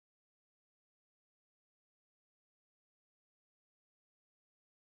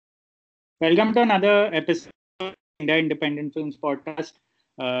Welcome to another episode of India Independent Films Podcast.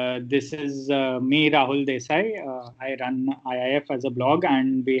 This is me, Rahul Desai. I run IIF as a blog,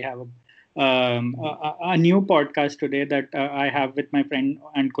 and we have a new podcast today that I have with my friend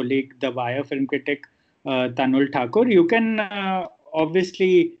and colleague, the Wire film critic, Tanul Thakur. You can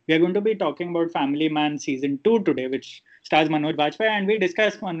obviously, we are going to be talking about Family Man season 2 today, which stars Manoj Bajpayee, and we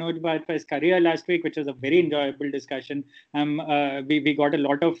discussed Manoj Bajpayee's career last week, which was a very enjoyable discussion. We got a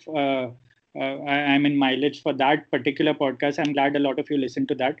lot of I'm in mileage for that particular podcast. I'm glad a lot of you listened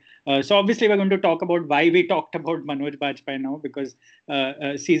to that. So obviously we're going to talk about why we talked about Manoj Bajpayee now, because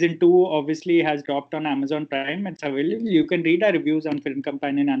season 2 obviously has dropped on Amazon Prime. It's available. You can read our reviews on Film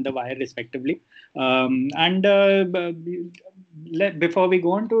Companion and The Wire respectively. Before we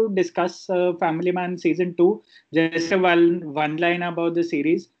go on to discuss Family Man season 2, just a one line about the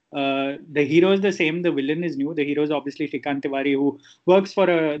series. The hero is the same, the villain is new. The hero is obviously Shrikant Tiwari, who works for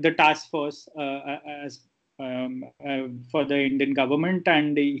the task force as for the Indian government,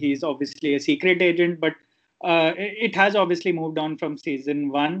 and he's obviously a secret agent. But it has obviously moved on from season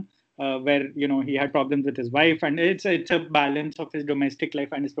 1, where he had problems with his wife, and it's a balance of his domestic life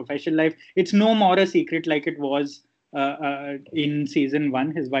and his professional life. It's no more a secret like it was in season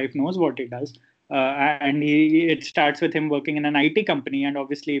 1. His wife knows what he does. And it starts with him working in an IT company, and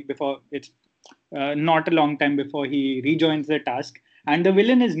obviously before it's not a long time before he rejoins the task. And the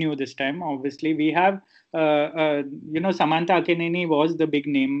villain is new this time. Obviously, we have Samantha Akineni was the big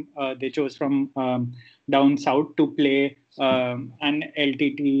name they chose from down south to play an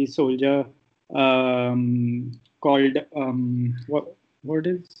LTT soldier called what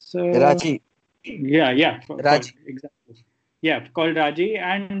is Raji. called Raji. exactly. Yeah, called Raji,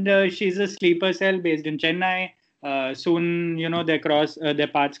 and she's a sleeper cell based in Chennai. Soon, their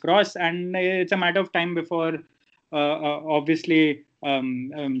paths cross, and it's a matter of time before, obviously,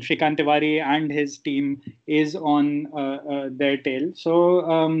 Shrikant Tiwari and his team is on their tail.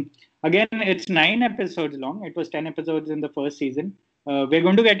 So again, it's 9 episodes long. It was 10 episodes in the first season. We're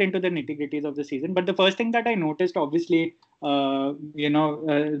going to get into the nitty gritties of the season, but the first thing that I noticed, obviously,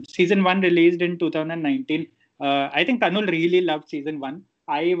 season 1 released in 2019. I think Tanul really loved season 1.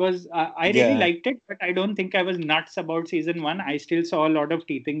 I really Yeah. liked it, but I don't think I was nuts about season 1. I still saw a lot of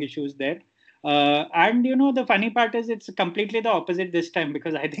teething issues there. And the funny part is it's completely the opposite this time,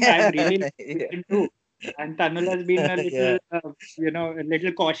 because I think I've really liked Yeah. season 2, and Tanul has been a little, Yeah. a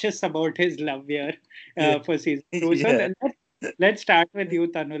little cautious about his love here Yeah. for season 2. So Yeah. let's start with you,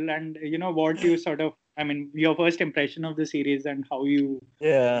 Tanul, and what you sort of, I mean, your first impression of the series and how you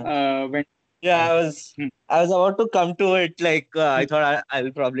Yeah. went. Yeah, Hmm, I was about to come to it. Like I hmm, thought I'll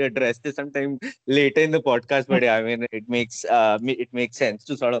probably address this sometime later in the podcast, hmm. but yeah, I mean it makes sense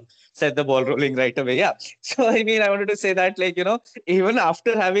to sort of set the ball rolling right away. Yeah. So I mean, I wanted to say that even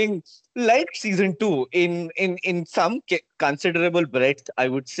after having liked season two in some considerable breadth, I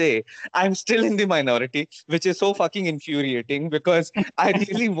would say I'm still in the minority, which is so fucking infuriating because I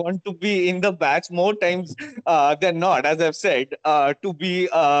really want to be in the batch more times than not, as I've said, to be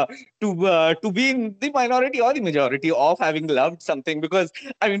in the minority or the majority of having loved something. Because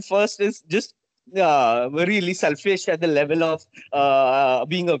I mean, first is just really selfish at the level of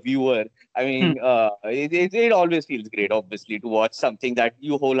being a viewer. I Hmm. mean, it always feels great, obviously, to watch something that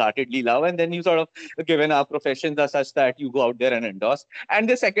you wholeheartedly love, and then you sort of, given our professions are such that you go out there and endorse. And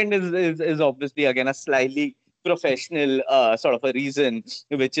the second is obviously again a slightly professional sort of a reason,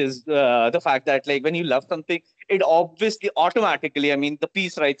 which is the fact that like when you love something, it obviously automatically, I mean, the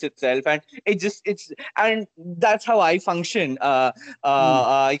piece writes itself, and and that's how I function. Hmm.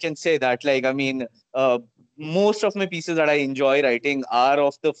 I can say that, like, I mean, most of my pieces that I enjoy writing are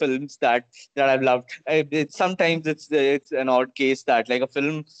of the films that I've loved. Sometimes it's an odd case that like a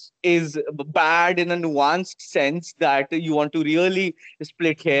film is bad in a nuanced sense that you want to really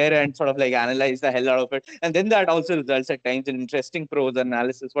split hair and sort of like analyze the hell out of it, and then that also results at times in interesting prose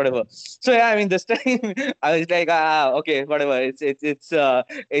analysis, whatever. So yeah, I mean, this time I was like, okay, whatever. It's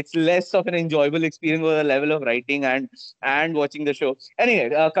less of an enjoyable experience with the level of writing and watching the show.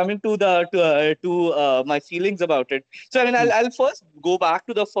 Anyway, coming to my feelings about it. So I mean, Hmm. I'll first go back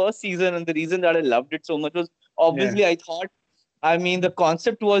to the first season, and the reason that I loved it so much was Yeah. obviously I thought. I mean, the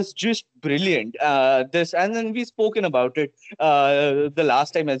concept was just brilliant. And then we spoken about it the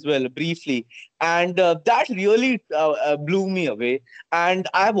last time as well, briefly, and that really blew me away. And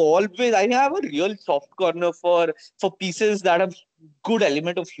I have a real soft corner for pieces that have good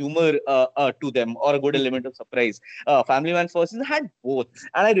element of humor to them, or a good Hmm. element of surprise. Family Man first had both,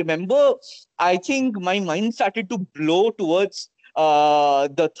 and I remember, I think my mind started to blow towards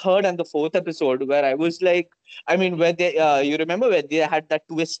the third and the fourth episode, where I was like, I mean, where they you remember where they had that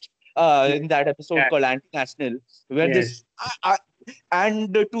twist in that episode Yeah. called Anti-National, where Yes. this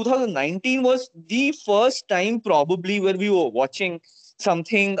and 2019 was the first time probably where we were watching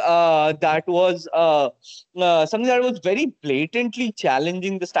something that was something that was very blatantly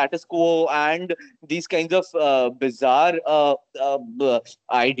challenging the status quo and these kinds of bizarre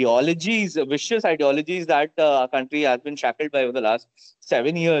ideologies, vicious ideologies that our country has been shackled by over the last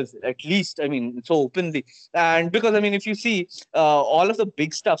 7 years at least. I mean, so openly. And because, I mean, if you see all of the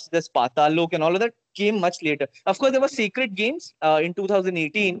big stuffs, the Patal Lok and all of that came much later. Of course, there were Sacred Games in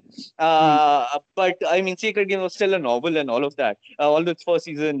 2018, Hmm. but I mean, Sacred Games was still a novel and all of that. Although its first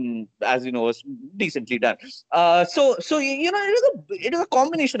season, as you know, was decently done. So you know, it is a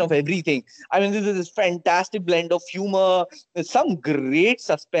combination of everything. I mean, this is this fantastic blend of humor, some great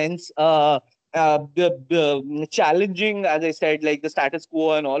suspense. Challenging, as I said, like the status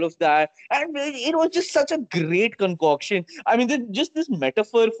quo and all of that, and it was just such a great concoction. I mean, just this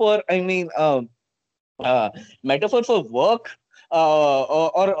metaphor for, I mean, uh, metaphor for work,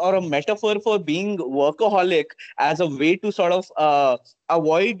 or a metaphor for being workaholic as a way to sort of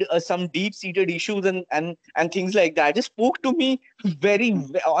avoid some deep-seated issues and things like that just spoke to me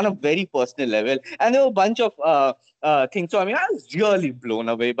on a very personal level. And there were a bunch of things. So I mean, I was really blown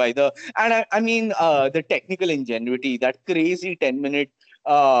away by I mean, the technical ingenuity, that crazy 10-minute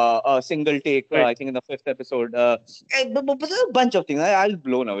single take, Right. I think in the fifth episode. But there are a bunch of things. I was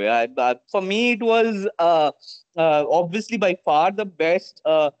blown away. For me, it was obviously by far the best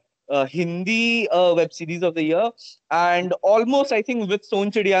Hindi web series of the year, and almost I think with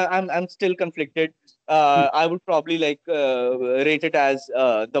Son Chidiya, I'm still conflicted. Hmm. I would probably rate it as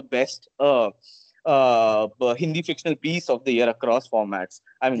the best Hindi fictional piece of the year across formats.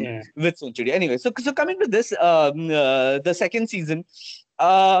 I mean, Yeah. with Son Chidiya. Anyway, so coming to this, the second season.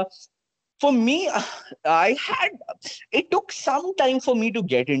 Uh, for me, I had it took some time for me to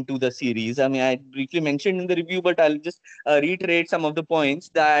get into the series. I mean, I briefly mentioned in the review, but I'll just reiterate some of the points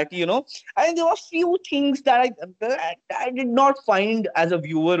that, you know, and there were a few things that I did not find as a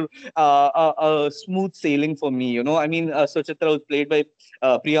viewer smooth sailing for me. You know, I mean, Suchitra was played by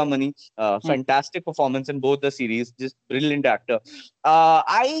Priya Mani, Hmm. fantastic performance in both the series, just brilliant actor.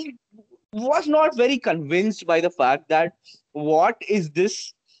 I was not very convinced by the fact that what is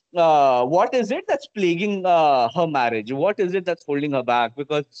this what is it that's plaguing her marriage? What is it that's holding her back?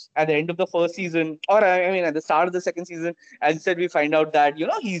 Because at the end of the first season, or I mean, at the start of the second season, as I said, we find out that, you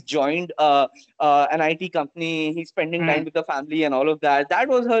know, he's joined an IT company. He's spending time Hmm. with the family and all of that. That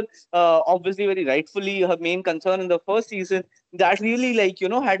was her, obviously, very rightfully her main concern in the first season. That really, like, you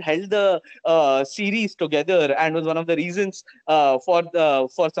know, had held the series together and was one of the reasons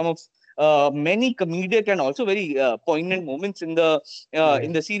for some of many comedic and also very poignant moments in Yeah.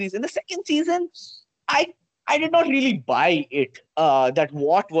 the series. In the second season, I I did not really buy it. That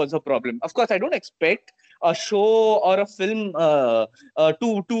what was a problem. Of course, I don't expect a show or a film to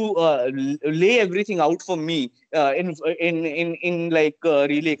lay everything out for me in like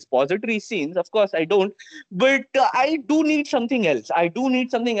really expository scenes. Of course, I don't, but I do need something else. I do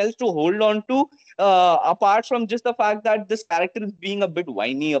need something else to hold on to, apart from just the fact that this character is being a bit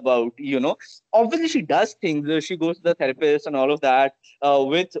whiny about, you know, obviously she does things. She goes to the therapist and all of that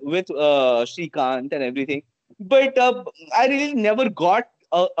with Shrikant and everything. But I really never got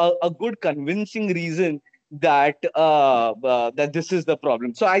a good convincing reason that this is the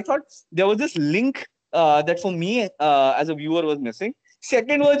problem. So I thought there was this link that for me as a viewer was missing.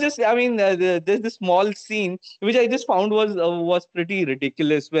 Second was just, I mean, there's this small scene which I just found was pretty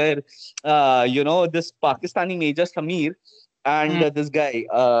ridiculous, where you know, this Pakistani Major Samir and Hmm. this guy,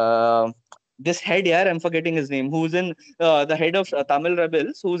 this head here, I'm forgetting his name, who's in the head of Tamil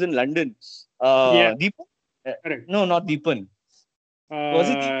Rebels, who's in London. Yeah. Deepan? Uh, Correct. no, not Deepan. Was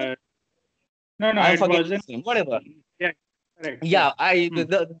it Deepan? Uh, no, no, I'm it forgetting wasn't. his name. Whatever. Yeah. Correct. Yeah.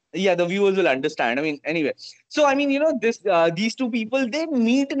 Yeah, Hmm. the viewers will understand. I mean, anyway. So I mean, you know, these two people, they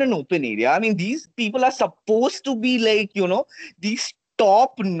meet in an open area. I mean, these people are supposed to be like, you know, these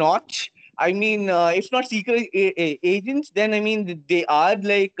top notch. I mean, if not secret agents, then I mean they are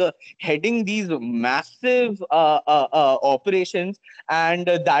like heading these massive operations, and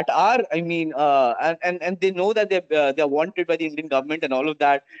that are, I mean, and they know that they're wanted by the Indian government and all of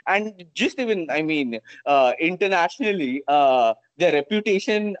that, and just even, I mean, internationally, their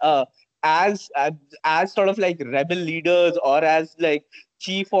reputation as sort of like rebel leaders, or as like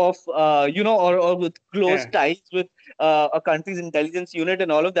chief of, you know, or with close Yeah. ties with a country's intelligence unit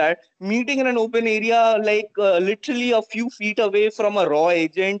and all of that, meeting in an open area, like literally a few feet away from a raw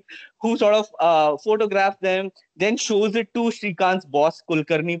agent who sort of photographs them, then shows it to Shrikant's boss,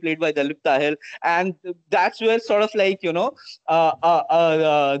 Kulkarni, played by Dalip Tahil. And that's where sort of like, the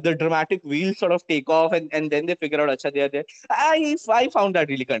dramatic wheels sort of take off, and then they figure out, acha, they are there. I found that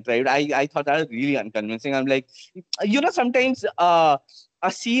really contrived. I thought that was really unconvincing. I'm like, sometimes a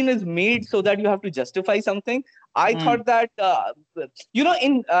scene is made so that you have to justify something. I Mm. thought that,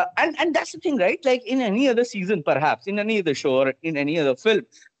 in and that's the thing, right? Like in any other season, perhaps in any other show or in any other film,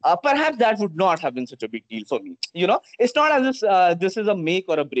 perhaps that would not have been such a big deal for me. It's not as if this is a make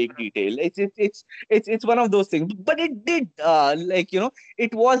or a break detail. It's one of those things. But it did,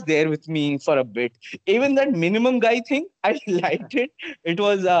 it was there with me for a bit. Even that minimum guy thing, I liked it. It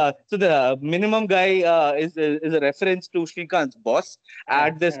was so the minimum guy is a reference to Shrikant's boss Yeah,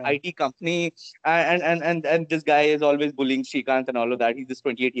 at this yeah. IT company, and this guy is always bullying Shrikant and all of that. He's this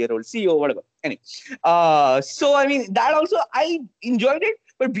 28-year-old CEO, whatever. Anyway, so I mean that also I enjoyed it,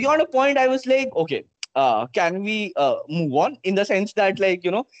 but beyond a point, I was like, okay, can we move on, in the sense that, like,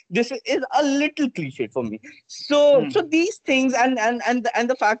 this is a little cliche for me. So Mm. these things, and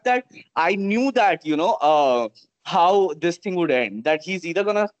the fact that I knew that, how this thing would end, that he's either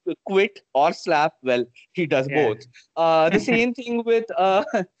gonna quit or slap. Well, he does Yeah. both. The same thing with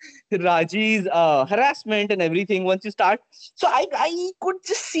Raji's harassment and everything. Once you start, so I could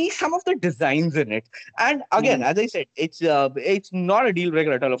just see some of the designs in it. And again, Mm. as I said, it's not a deal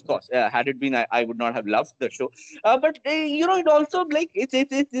breaker at all. Of course, had it been, I would not have loved the show. But it also, like,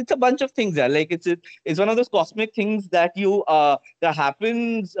 it's a bunch of things. Yeah, like it's one of those cosmic things that that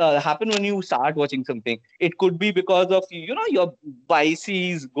happen when you start watching something. It could be because of, your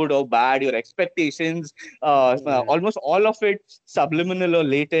biases, good or bad, your expectations, Yeah. almost all of it subliminal or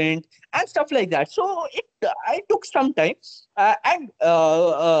latent, and stuff like that. So I took some time, and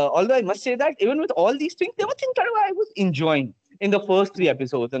although I must say that even with all these things, there were things that I was enjoying in the first three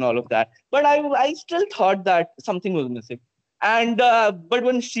episodes and all of that. But I still thought that something was missing. And but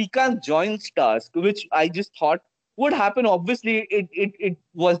when Shrikant joins Task, which I just thought would happen, obviously it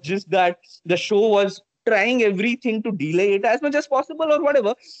was just that the show was trying everything to delay it as much as possible or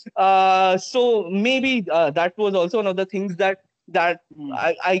whatever. So maybe that was also one of the things that Mm.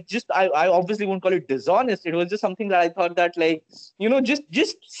 I obviously won't call it dishonest. It was just something that I thought that, like,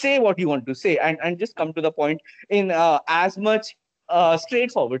 just say what you want to say, and just come to the point in as much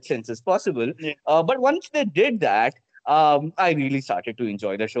straightforward sense as possible. Yeah. But once they did that, I really started to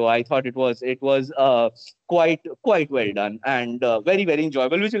enjoy the show. I thought it was quite well done, and very very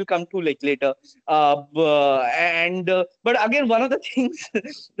enjoyable, which we'll come to, like, later. But again, one of the things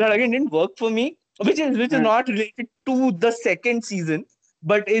that again didn't work for me, which is Uh, not related to the second season,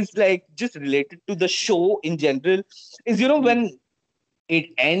 but is like just related to the show in general, is, mm. when it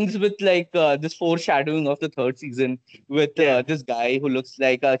ends with, like, this foreshadowing of the third season with Yeah. this guy who looks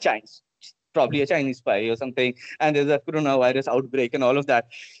like a Chinese, probably a Chinese spy or something, and there's a coronavirus outbreak and all of that.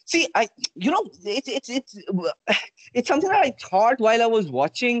 See, it's something that I thought while I was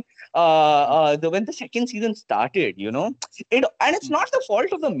watching the when the second season started. And it's Mm. not the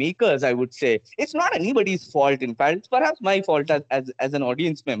fault of the makers. I would say it's not anybody's fault. In fact, it's perhaps my fault as an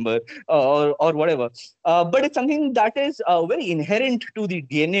audience member, or whatever. But it's something that is very inherent to the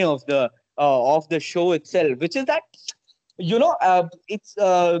DNA of the show itself, which is that, it's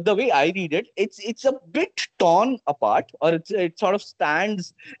the way I read it. It's a bit torn apart, or it sort of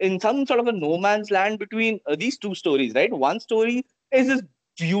stands in some sort of a no man's land between these two stories, right? One story is this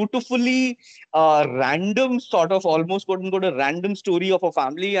beautifully random, sort of almost quote unquote a random story of a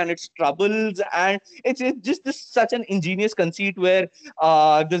family and its troubles, and it's just this such an ingenious conceit where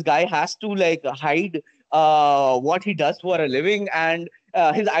this guy has to, like, hide what he does for a living, and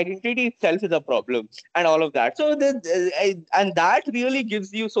his identity itself is a problem, and all of that. So and that really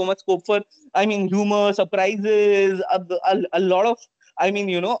gives you so much scope for, I mean, humor, surprises, a lot of, I mean,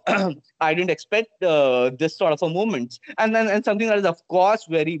 I didn't expect this sort of a moment, and something that is, of course,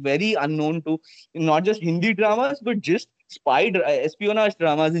 very very unknown to not just Hindi dramas, but just espionage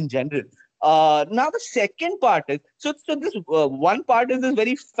dramas in general. Now the second part is, so this one part is this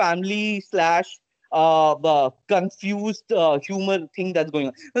very family slash confused humor thing that's going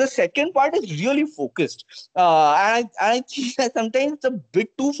on. The second part is really focused, and I think that sometimes it's a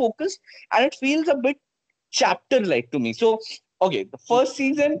bit too focused, and it feels a bit chapter-like to me. So, okay, the first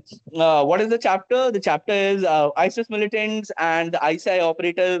season, what is the chapter? The chapter is ISIS militants and the ISI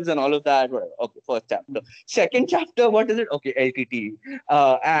operatives and all of that. Whatever. Okay, first chapter. Second chapter, what is it? Okay, LTT,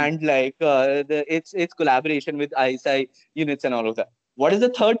 and like its collaboration with ISI units and all of that. What is the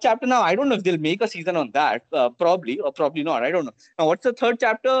third chapter now? I don't know if they'll make a season on that. Probably or probably not. I don't know. Now, what's the third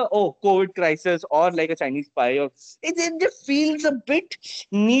chapter? Oh, COVID crisis or like a Chinese spy. Or it just feels a bit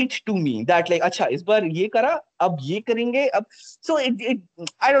neat to me that like, acha, इस बार ये करा, अब ये करेंगे, अब so it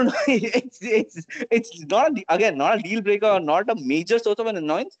I don't know. It's not again not a deal breaker or not a major source of an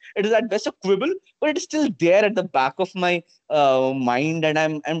annoyance. It is at best a quibble, but it is still there at the back of my mind,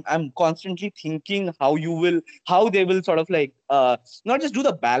 and I'm constantly thinking how they will sort of like not just do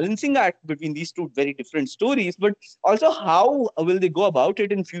the balancing act between these two very different stories, but also how will they go about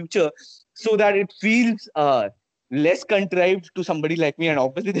it in future so that it feels less contrived to somebody like me. And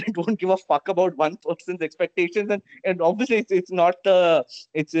obviously they don't give a fuck about one person's expectations, and obviously it's not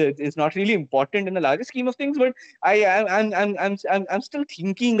really important in the larger scheme of things. But I'm still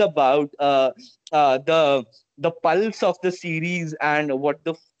thinking about the pulse of the series and what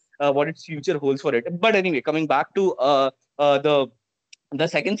its future holds for it. But anyway, coming back to the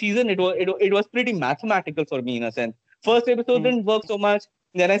second season, it was pretty mathematical for me in a sense. First episode didn't work so much.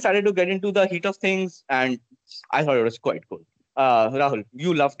 Then I started to get into the heat of things, and I thought it was quite cool. Rahul,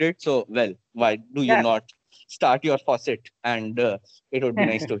 you loved it, so well, why do you Yeah. not start your faucet? And it would be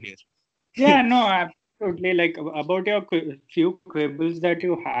nice to hear. Yeah, no, absolutely. Like about your few quibbles that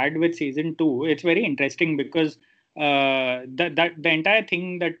you had with season two, it's very interesting because the entire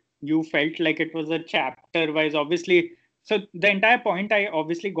thing that you felt like it was a chapter wise, obviously. So the entire point I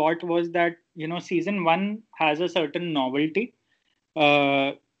obviously got was that season one has a certain novelty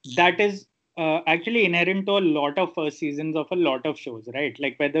that is actually inherent to a lot of first seasons of a lot of shows, right?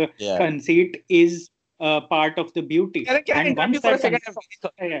 Like where the Yeah. conceit is part of the beauty. Can I And interrupt once you for a that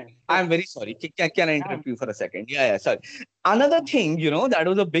second? yeah, I'm very sorry. Can I yeah. interrupt you for a second? Yeah, sorry. Another thing, that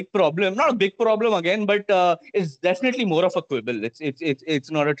was a big problem. Not a big problem again, but it's definitely more of a quibble.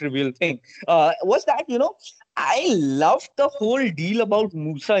 It's not a trivial thing. Was that, I loved the whole deal about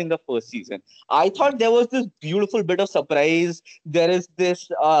Musa in the first season. I thought there was this beautiful bit of surprise. There is this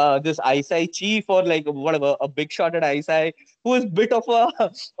ISI chief or like whatever, a big shot at ISI who is bit of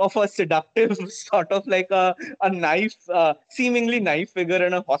a seductive sort of like a knife, seemingly knife figure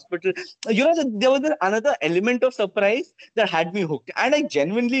in a hospital. There was another element of surprise that had me hooked, and I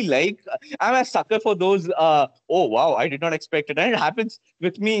genuinely I'm a sucker for those. Oh wow, I did not expect it, and it happens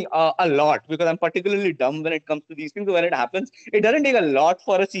with me a lot because I'm particularly dumb when it comes to these things. When it happens, it doesn't take a lot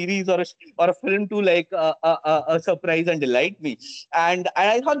for a series or a film to like a surprise and delight me, and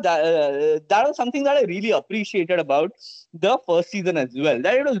I thought that was something that I really appreciated about the first season as well.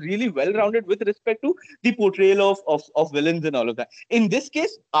 That it was really well rounded with respect to the portrayal of villains and all of that. In this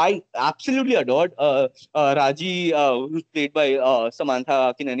case, I absolutely adored Raji, who's played by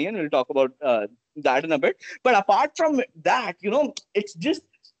Samantha Kinanian. We'll talk about that in a bit. But apart from that, it's just.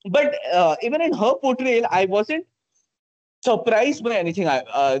 But even in her portrayal, I wasn't surprised by anything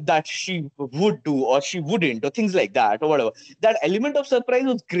that she would do or she wouldn't or things like that or whatever. That element of surprise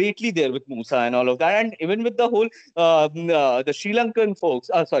was greatly there with Musa and all of that, and even with the whole the Sri Lankan folks.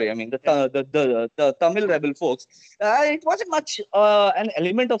 Sorry, I mean the Tamil rebel folks. It wasn't much an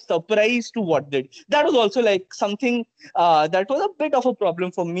element of surprise to what did. That was also like something that was a bit of a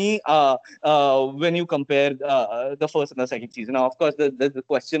problem for me when you compare the first and the second season. Now, of course, there's the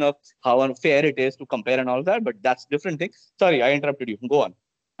question of how unfair it is to compare and all of that, but that's different thing. Sorry, I interrupted you. Go on.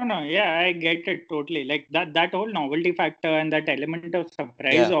 No, yeah, I get it totally. Like that whole novelty factor and that element of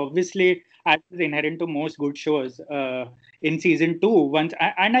surprise, Yeah. obviously, as is inherent to most good shows in season two. And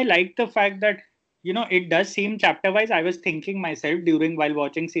I like the fact that it does seem chapter wise. I was thinking myself while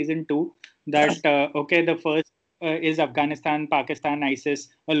watching season two that okay, the first is Afghanistan, Pakistan, ISIS.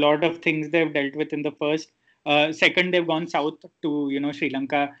 A lot of things they've dealt with in the first. Second, they've gone south to Sri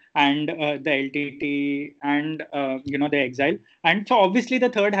Lanka and the LTT and the exile, and so obviously the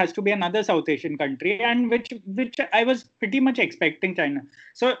third has to be another South Asian country, and which I was pretty much expecting China.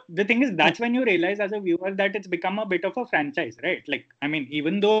 So the thing is, that's when you realize as a viewer that it's become a bit of a franchise, right? Like, I mean,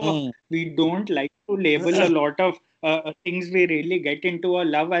 even though we don't like to label a lot of things we really get into or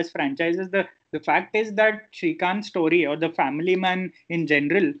love as franchises, the fact is that Shrikant's story or the family man in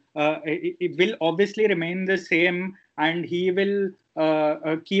general, it will obviously remain the same, and he will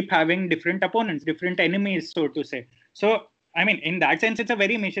keep having different opponents, different enemies, so to say. So, I mean, in that sense, it's a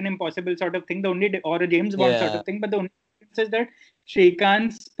very Mission Impossible sort of thing, or a James Bond sort of thing. But the only difference is that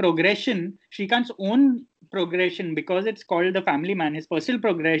Shrikant's own progression, because it's called the family man, his personal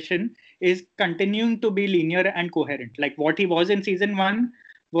progression is continuing to be linear and coherent. Like what he was in season one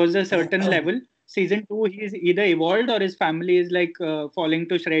was a certain level. Season two, he's either evolved or his family is like falling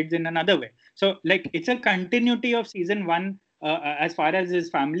to shreds in another way. So, like, it's a continuity of season one as far as his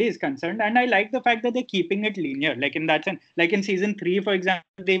family is concerned. And I like the fact that they're keeping it linear. Like in that sense, like in season 3, for example,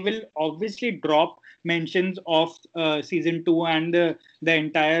 they will obviously drop mentions of season 2 and the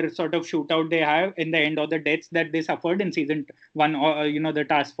entire sort of shootout they have in the end, or the deaths that they suffered in season 1, or the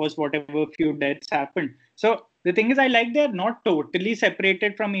task force, whatever few deaths happened. So the thing is, I like they're not totally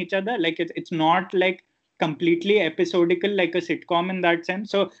separated from each other. Like it's not like completely episodical like a sitcom in that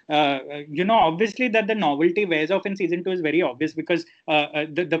sense. So obviously that the novelty wears off in season 2 is very obvious, because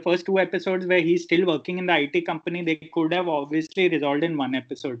the first 2 episodes where he's still working in the IT company, they could have obviously resolved in 1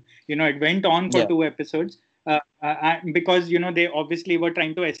 episode. It went on for 2 episodes. Because they obviously were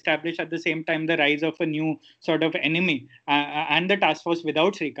trying to establish at the same time the rise of a new sort of enemy, and the task force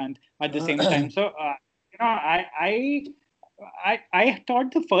without Srikanth at the same time. So I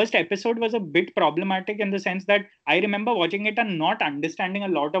thought the first episode was a bit problematic, in the sense that I remember watching it and not understanding a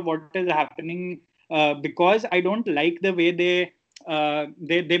lot of what is happening, because I don't like the way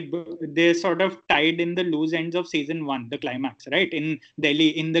they sort of tied in the loose ends of season 1, the climax, right, in Delhi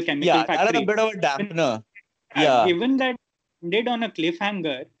in the chemical factory. That is a bit of a dampener. Given that ended on a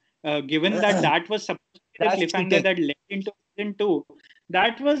cliffhanger, given that was supposed to be the cliffhanger that led into season 2,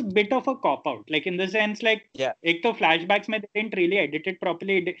 that was a bit of a cop out. Like in the sense, like ek to flashbacks mein they didn't really edit it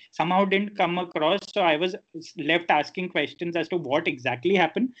properly. It somehow didn't come across. So I was left asking questions as to what exactly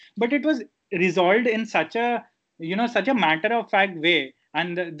happened. But it was resolved in such a matter of fact way.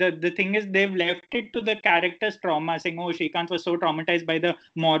 And the thing is, they've left it to the character's trauma, saying, "Oh, Srikanth was so traumatized by the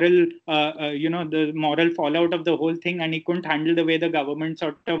moral, the moral fallout of the whole thing, and he couldn't handle the way the government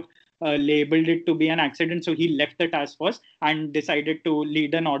sort of labeled it to be an accident. So he left the task force and decided to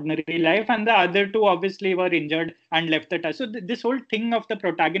lead an ordinary life. And the other two obviously were injured and left the task." So this whole thing of the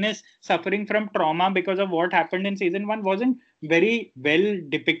protagonist suffering from trauma because of what happened in season 1 wasn't very well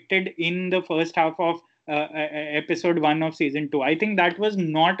depicted in the first half of episode 1 of season 2. I think that was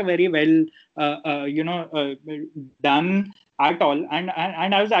not very well done at all, and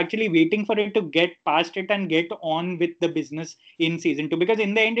I was actually waiting for it to get past it and get on with the business in season 2, because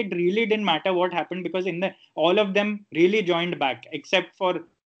in the end it really didn't matter what happened, because all of them really joined back, except for,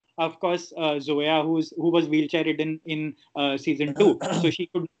 of course, Zoya, who was wheelchair ridden in season 2, so she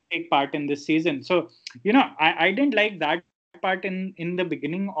could take part in this season. So I didn't like that part in the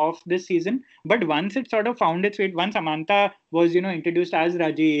beginning of this season, but once it sort of found its way, once Samantha was introduced as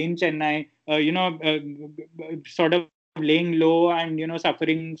Raji in Chennai, sort of laying low and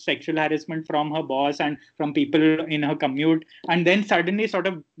suffering sexual harassment from her boss and from people in her commute, and then suddenly sort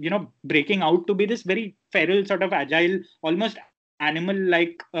of breaking out to be this very feral, sort of agile, almost animal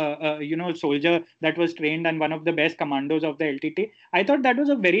like soldier that was trained and one of the best commandos of the LTT. I thought that was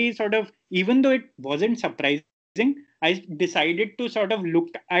a very sort of, even though it wasn't surprising, I decided to sort of look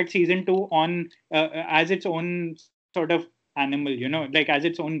at season 2 on as its own sort of animal, like as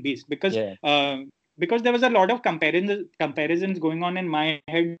its own beast, because there was a lot of comparisons going on in my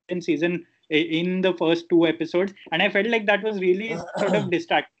head in the first 2 episodes, and I felt like that was really sort of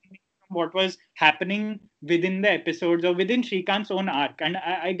distracting from what was happening within the episodes or within Srikanth's own arc. And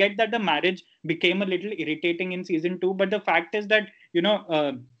I get that the marriage became a little irritating in season 2, but the fact is that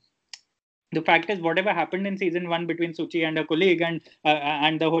the fact is, whatever happened in season 1 between Suchi and her colleague, and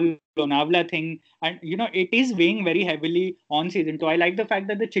the whole Lonavla thing, and it is weighing very heavily on season 2. I like the fact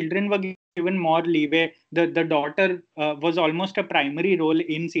that the children were given more leeway. The daughter was almost a primary role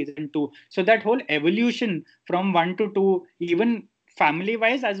in season 2. So that whole evolution from 1 to 2, even family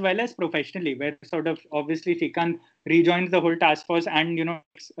wise as well as professionally, where sort of obviously Srikanth rejoins the whole task force and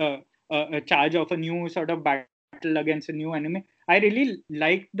a charge of a new sort of battle against a new enemy. I really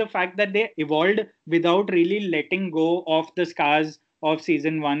like the fact that they evolved without really letting go of the scars of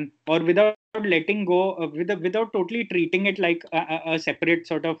season 1, or without letting go of, without totally treating it like a separate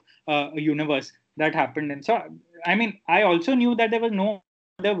sort of universe that happened. And so, I mean, I also knew that there was no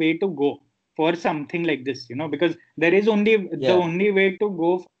other way to go for something like this, because there is only the only way to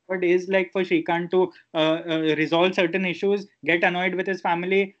go forward is like for Srikanth to resolve certain issues, get annoyed with his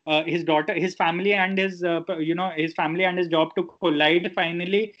family, his daughter, his family, and his his family and his job to collide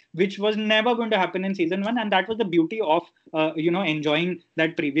finally, which was never going to happen in season 1. And that was the beauty of enjoying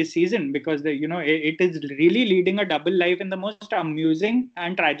that previous season, because it is really leading a double life in the most amusing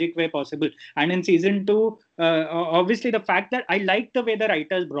and tragic way possible. And in season 2, obviously the fact that I like the way the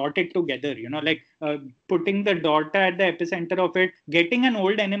writers brought it together, like putting the daughter at the epicenter of it, getting an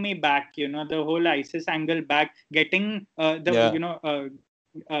old enemy back, the whole ISIS angle back, getting that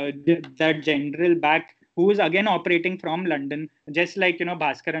general back, who is again operating from London, just like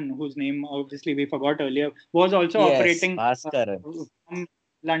Bhaskaran, whose name obviously we forgot earlier, was also operating from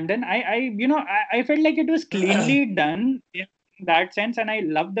London. I felt like it was cleanly done in that sense, and I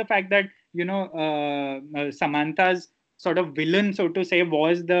love the fact that Samantha's sort of villain, so to say,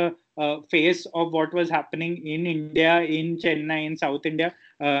 was the face of what was happening in India, in Chennai, in South India,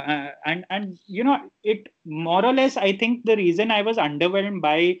 and it more or less. I think the reason I was underwhelmed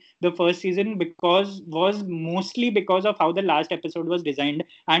by the first season because was mostly because of how the last episode was designed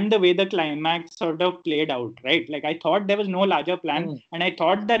and the way the climax sort of played out, right? Like I thought there was no larger plan, and I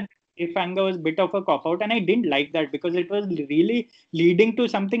thought that cliffhanger was a bit of a cop out, and I didn't like that because it was really leading to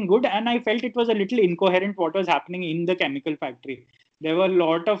something good, and I felt it was a little incoherent what was happening in the chemical factory. There were a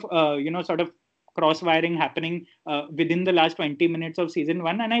lot of sort of cross wiring happening within the last 20 minutes of season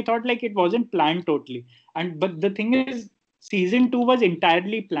 1, and I thought like it wasn't planned totally. And but the thing is, season 2 was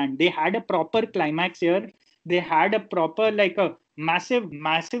entirely planned. They had a proper climax here. They had a proper, like a massive,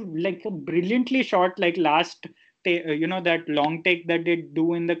 like a brilliantly shot, like last that long take that they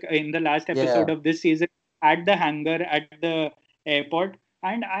do in the last episode Yeah. of this season at the hangar at the airport.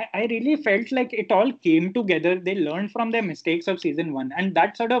 And I really felt like it all came together. They learned from their mistakes of season 1, and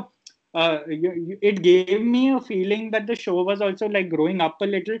that sort of it gave me a feeling that the show was also like growing up a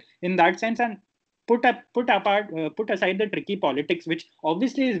little in that sense, and put aside the tricky politics, which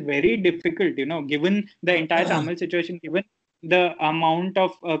obviously is very difficult, given the entire Tamil situation, given the amount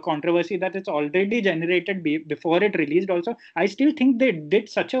of controversy that it's already generated before it released. Also, I still think they did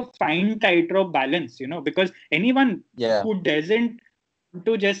such a fine tightrope balance, because anyone Yeah. who doesn't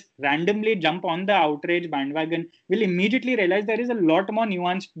to just randomly jump on the outrage bandwagon will immediately realize there is a lot more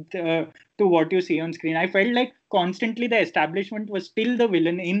nuance to what you see on screen. I felt like constantly the establishment was still the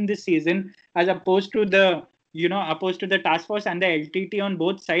villain in this season, as opposed to the task force and the LTT on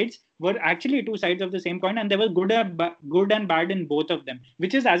both sides were actually two sides of the same coin, and there was good and bad in both of them,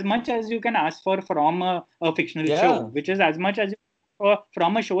 which is as much as you can ask for from a fictional show, Yeah. which is as much as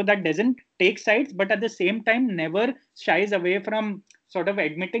from a show that doesn't take sides, but at the same time never shies away from sort of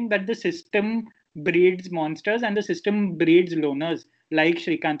admitting that the system breeds monsters and the system breeds loners, like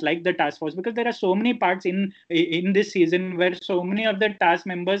Shrikant, like the task force, because there are so many parts in this season where so many of the task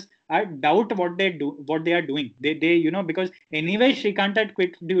members are doubt what they are doing. They because anyway Shrikant had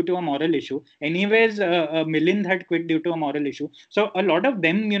quit due to a moral issue. Anyways, Milind had quit due to a moral issue. So a lot of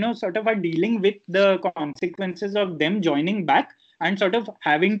them, sort of are dealing with the consequences of them joining back and sort of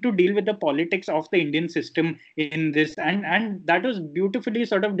having to deal with the politics of the Indian system in this, and that was beautifully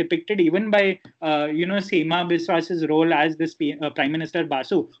sort of depicted even by Seema Biswas's role as this Prime Minister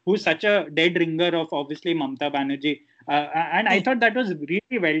Basu, who's such a dead ringer of obviously Mamta Banerjee. And I thought that was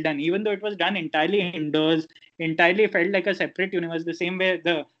really well done, even though it was done entirely indoors, entirely felt like a separate universe. The same way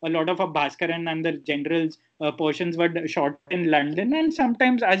a lot of Bhaskaran and the generals portions were shot in London, and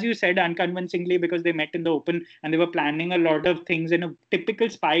sometimes, as you said, unconvincingly because they met in the open and they were planning a lot of things in a typical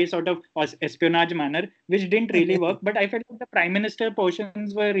spy sort of espionage manner, which didn't really work. But I felt like the Prime Minister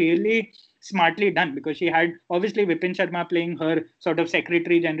portions were really smartly done because she had obviously Vipin Sharma playing her sort of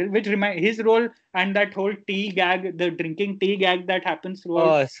Secretary General, which his role and that whole tea gag, the drinking tea gag that happens throughout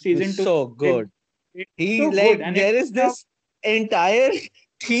Oh, season two, so it, good. it's He so good, like and there is this entire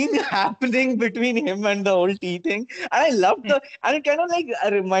thing happening between him and the whole tea thing, and I loved and it kind of like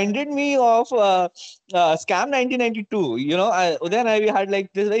reminded me of Scam 1992. Uday and I, we had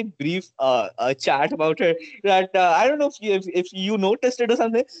like this very brief chat about it. That I don't know if you noticed it or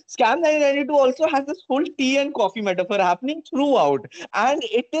something. Scam 1992 also has this whole tea and coffee metaphor happening throughout, and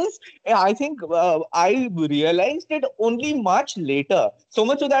it is I think I realized it only much later. So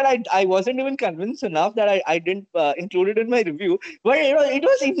much so that I wasn't even convinced enough that I didn't include it in my review. But it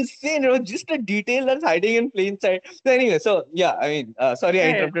was insane. It was just a detail that's hiding in plain sight. So anyway, so yeah, I mean, sorry I yeah,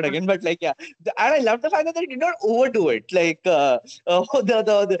 interrupted again, but like yeah, and I love the fact that they did not overdo it. Like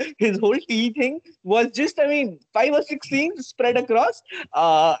his whole tea thing was just, I mean, 5 or 6 scenes spread across,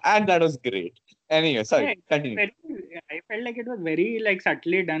 and that was great. Anyway, yeah, sorry, continue. I felt like it was very like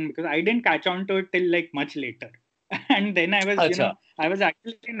subtly done because I didn't catch on to it till like much later. And then Acha. I was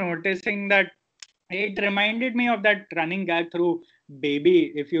actually noticing that it reminded me of that running gag through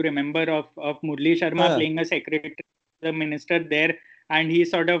Baby, if you remember, of Murli Sharma Uh, playing a secretary, the minister there, and he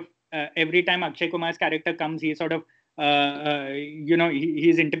sort of every time Akshay Kumar's character comes, he sort of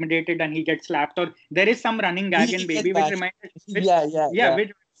he's intimidated and he gets slapped. Or there is some running gag in he gets Baby, which back. reminded, which Yeah, yeah, yeah, yeah.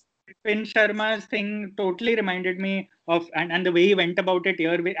 which Vipin Sharma's thing totally reminded me of, and the way he went about it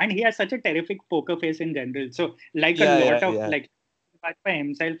here, and he has such a terrific poker face in general. So like a Yeah, lot yeah, of yeah. like by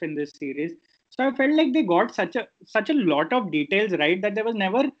himself in this series. So I felt like they got such a lot of details right that there was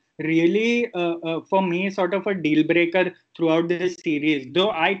never really, for me, sort of a deal breaker throughout this series.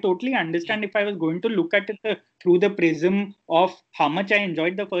 Though I totally understand if I was going to look at it through the prism of how much I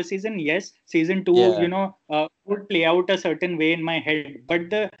enjoyed the first season, yes, season two, Yeah. would play out a certain way in my head. But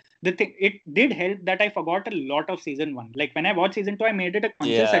the thing, it did help that I forgot a lot of season one. Like when I watched season two, I made it a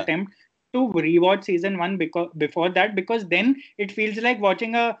conscious Yeah. attempt to rewatch season one because before that, because then it feels like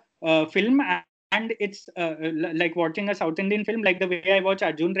watching a film, and it's like watching a South Indian film, like the way I watch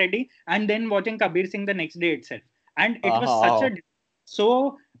Arjun Reddy and then watching Kabir Singh the next day itself. And it was such a Oh.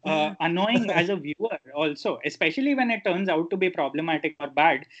 so annoying as a viewer also, especially when it turns out to be problematic or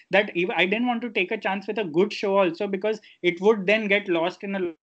bad, that even I didn't want to take a chance with a good show also, because it would then get lost in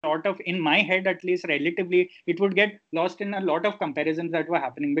a lot of, in my head at least relatively, it would get lost in a lot of comparisons that were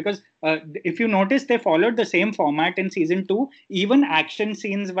happening. Because if you notice, they followed the same format in season 2, even action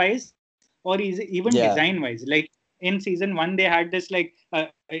scenes wise, or even Yeah. design wise. Like in season 1 they had this, like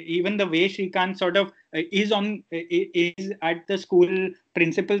even the way Shrikant sort of is at the school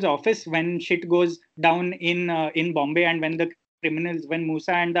principal's office when shit goes down in Bombay, and when the criminals, when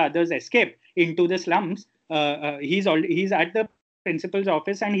Musa and the others escape into the slums, he's at the principal's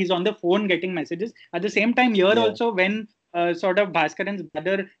office and he's on the phone getting messages. At the same time, here Yeah. also, when sort of Bhaskaran's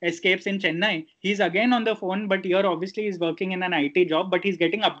brother escapes in Chennai, he's again on the phone, but here obviously he's working in an IT job, but he's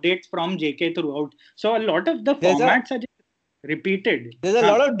getting updates from JK throughout. So a lot of the There's a formats are just repeated. there's a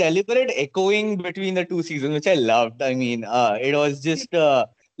Huh. lot of deliberate echoing between the two seasons, which I loved. I mean, it was just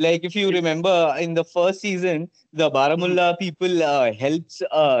like if you It's remember in the first season, the mm, Baramulla people helped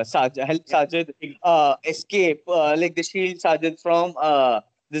yeah, Sajid escape, like the shield Sajid from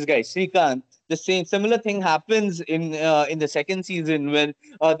this guy Srikant. The same similar thing happens in the second season when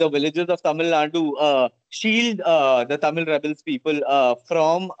the villagers of Tamil Nadu shield the Tamil rebels people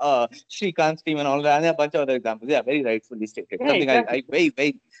from Shrikant's team and all that, and a bunch of other examples. Yeah, very rightfully stated. yeah, Something exactly. I very,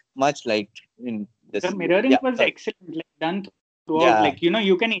 very much liked in The this. mirroring Yeah, was sorry. excellent, like done throughout. Like Yeah,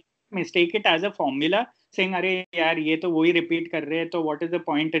 you can mistake it as a formula, saying अरे यार ये तो वही repeat कर रहे हैं, तो what is the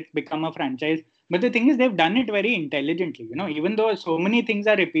point? It's become a franchise. But the thing is, they've done it very intelligently. Even though so many things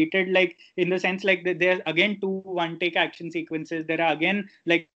are repeated, like in the sense like there's again two one-take action sequences. There are again,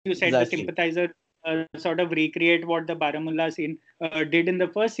 like you said, the exactly. sympathizer sort of recreate what the Baramulla scene did in the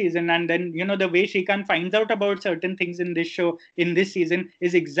first season, and then the way Shrikant finds out about certain things in this show in this season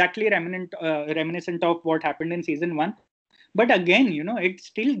is exactly reminiscent of what happened in season one. But again, it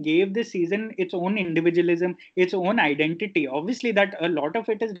still gave the season its own individualism, its own identity. Obviously, that a lot of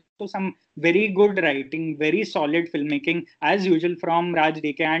it is due to some very good writing, very solid filmmaking, as usual from Raj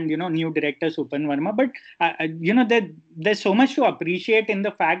DK and new director Supan Verma. But there's so much to appreciate in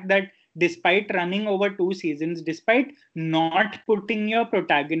the fact that despite running over two seasons, despite not putting your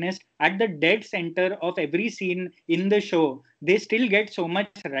protagonist at the dead center of every scene in the show, they still get so much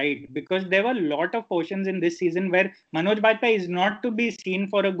right, because there were a lot of portions in this season where Manoj Bajpayee is not to be seen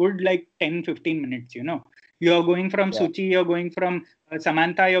for a good like 10-15 minutes. You're going from Yeah, Suchi, you're going from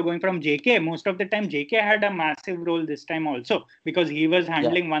Samantha, you're going from JK. Most of the time, JK had a massive role this time also, because he was yeah,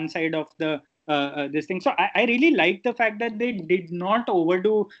 handling one side of the this thing. So I really like the fact that they did not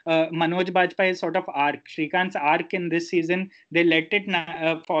overdo Manoj Bajpayee's sort of arc. Shrikant's arc in this season, they let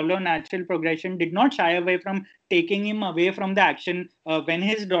it follow natural progression, did not shy away from taking him away from the action. When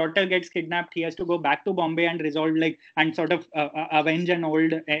his daughter gets kidnapped, he has to go back to Bombay and resolve, like, and sort of avenge an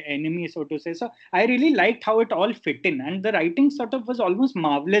old enemy, so to say. So I really liked how it all fit in, and the writing sort of was almost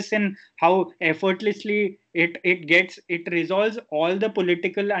marvelous in how effortlessly it resolves all the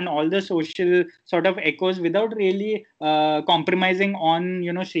political and all the social sort of echoes without really compromising on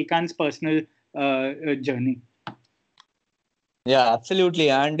Shrikant's personal journey. yeah, absolutely.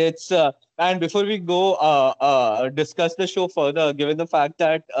 And before we go discuss the show further, given the fact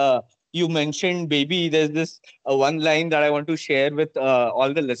that you mentioned baby, there's this one line that I want to share with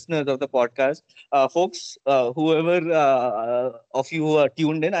all the listeners of the podcast. Folks, whoever of you who are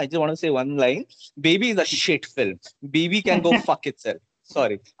tuned in, I just want to say one line. Baby is a shit film. Baby can go fuck itself.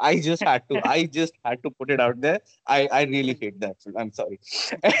 Sorry, I just had to put it out there. I really hate that film. I'm sorry.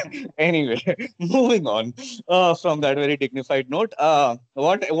 Anyway, moving on from that very dignified note.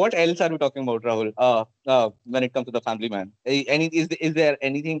 What else are we talking about, Rahul? When it comes to the Family Man, is there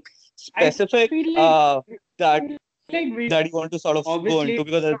anything I specific feel like that we that you want to sort of go obviously into,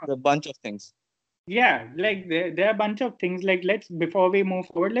 because there's a bunch of things. yeah, like there are a bunch of things. Like, let's, before we move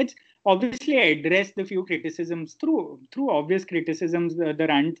forward, let's obviously address the few criticisms through obvious criticisms, the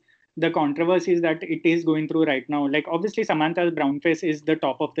rant, the controversies that it is going through right now. Like, obviously Samantha's brown face is the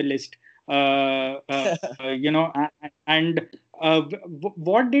top of the list. And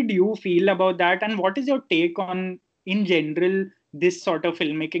what did you feel about that, and what is your take on, in general, this sort of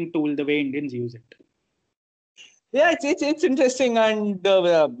filmmaking tool the way Indians use it. Yeah, it's interesting, and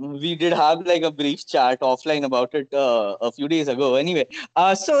we did have like a brief chat offline about it a few days ago. Anyway,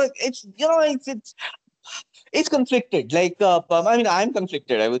 so it's it's conflicted. Like, I mean, I'm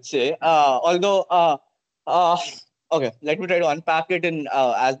conflicted, I would say. Although, uh, okay, let me try to unpack it in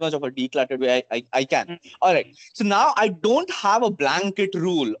as much of a decluttered way I can. All right. So now I don't have a blanket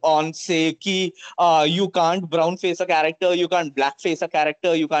rule on, say, you can't brown face a character, you can't black face a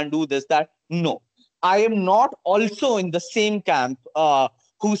character, you can't do this, that. No. I am not also in the same camp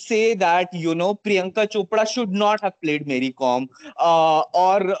who say that, Priyanka Chopra should not have played Mary Kom. I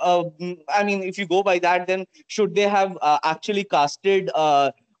mean, if you go by that, then should they have actually casted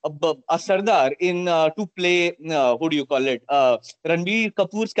a Sardar in to play who do you call it, Ranbir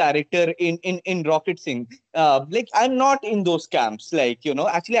Kapoor's character in Rocket Singh? Like, I'm not in those camps. Like,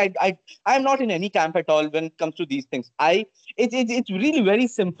 actually, I'm not in any camp at all when it comes to these things. It's really very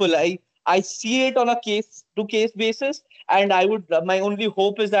simple. I see it on a case to case basis, and I would my only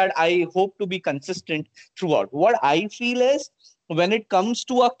hope is that I hope to be consistent throughout. What I feel is, when it comes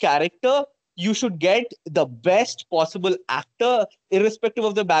to a character, you should get the best possible actor, irrespective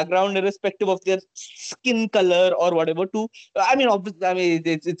of the background, irrespective of their skin color or whatever. I mean, obviously, I mean,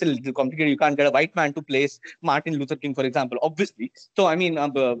 it's a little complicated. You can't get a white man to place Martin Luther King, for example, obviously. So, I mean,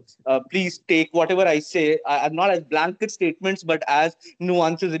 please take whatever I say, not as blanket statements, but as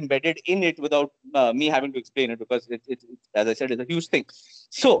nuances embedded in it, without me having to explain it, because as I said, it's a huge thing.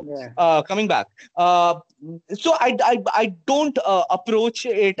 So, coming back, so I don't approach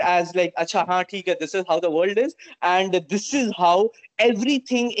it as like, acha, haan, theek hai, this is how the world is, and this is how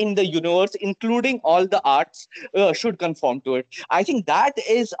everything in the universe, including all the arts, should conform to it. I think that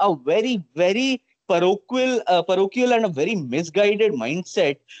is a very, very parochial and a very misguided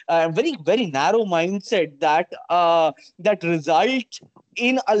mindset, very, very narrow mindset that result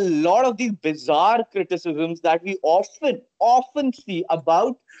in a lot of these bizarre criticisms that we often see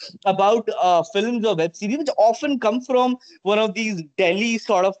about films or web series, which often come from one of these Delhi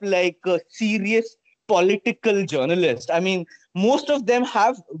sort of like serious political journalists. I mean, most of them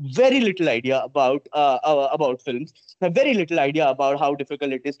have very little idea about films, have very little idea about how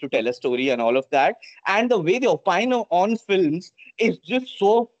difficult it is to tell a story and all of that. And the way they opine on films is just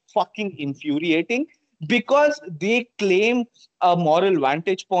so fucking infuriating, because they claim a moral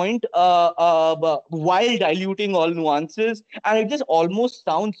vantage point while diluting all nuances, and it just almost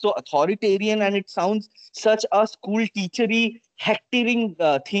sounds so authoritarian, and it sounds such a school teachery hectoring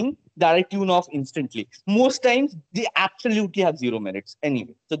thing that I tune off instantly. Most times they absolutely have zero merits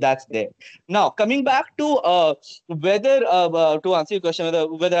anyway. So that's there. Now, coming back to whether to answer your question,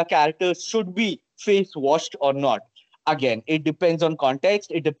 whether a character should be face washed or not. Again, it depends on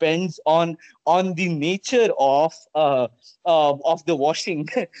context. It depends on the nature of the washing,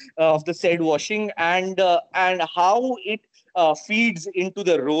 of the said washing, and how it feeds into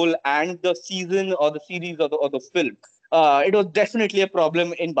the role and the season or the series or the film. It was definitely a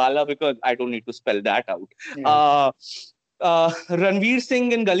problem in Bala, because I don't need to spell that out. Ranveer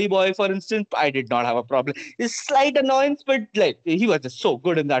Singh in Gully Boy, for instance, I did not have a problem. It's slight annoyance, but like, he was just so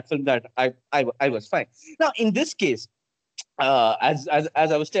good in that film that I was fine. Now, in this case, as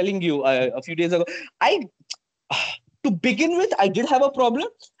I was telling you a few days ago, I to begin with, I did have a problem,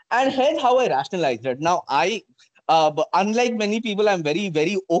 and here's how I rationalized it. Now, but unlike many people, I'm very,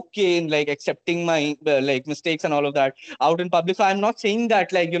 very okay in like accepting my like mistakes and all of that out in public. So I'm not saying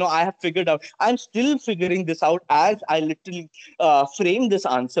that like, I have figured out. I'm still figuring this out as I literally frame this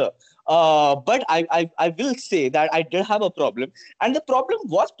answer. But I will say that I did have a problem, and the problem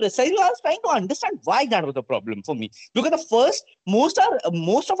was precisely, I was trying to understand why that was a problem for me. Because the first, most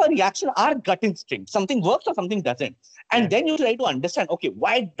of our reaction are gut instinct. Something works or something doesn't, and then you try to understand, okay,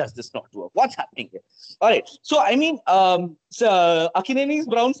 why does this not work? What's happening here? All right. So I mean, Akineni's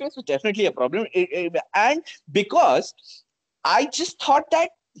brown face was definitely a problem, and because I just thought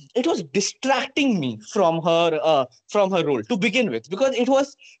that it was distracting me from her role to begin with, because it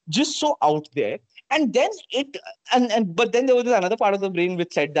was just so out there. And then but then there was another part of the brain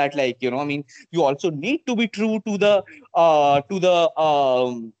which said that, like, I mean, you also need to be true to the to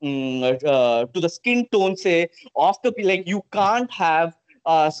the skin tone, say, of the, like, you can't have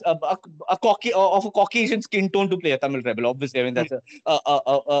of a Caucasian skin tone to play a Tamil rebel. Obviously, I mean, that's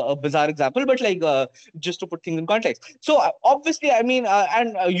a bizarre example, but like, just to put things in context. So obviously, I mean,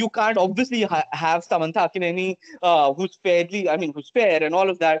 and you can't obviously have Samantha Akineni, who's fair and all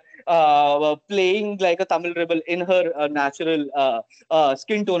of that, playing like a Tamil rebel in her natural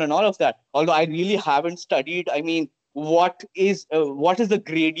skin tone and all of that. Although I really haven't studied, I mean, what is the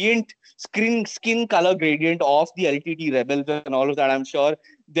gradient skin color gradient of the LTT rebels and all of that. I'm sure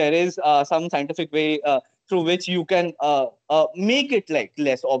there is some scientific way through which you can make it like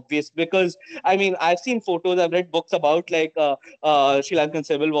less obvious, because I mean, I've seen photos, I've read books about like Sri Lankan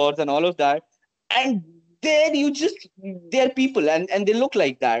civil wars and all of that, and there you just, they're people, and they look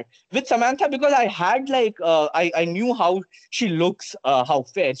like that. With Samantha, because I had like I knew how she looks, how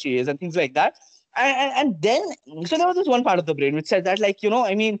fair she is and things like that. And then, so there was this one part of the brain which said that, like,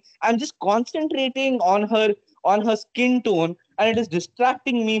 I mean, I'm just concentrating on her skin tone, and it is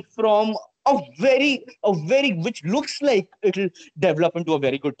distracting me from a very which looks like it'll develop into a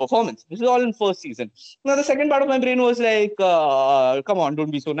very good performance. This is all in first season. Now the second part of my brain was like, come on,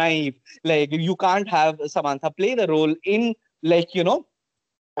 don't be so naive. Like, you can't have Samantha play the role in, like, in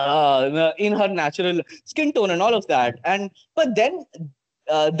her natural skin tone and all of that. And but then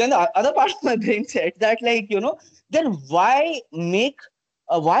the other part of my brain said that, like, then why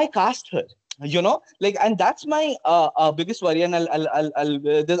cast her, like, and that's my biggest worry. And I'll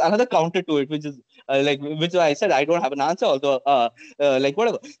there's another counter to it, which is like, which I said I don't have an answer, although like,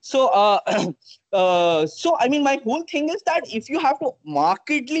 whatever. So so I mean, my whole thing is that if you have to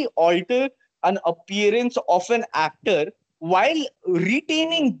markedly alter an appearance of an actor while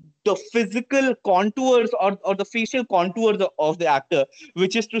retaining the physical contours, or the facial contours of the actor,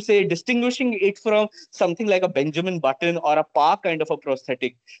 which is to say distinguishing it from something like a Benjamin Button or a Park kind of a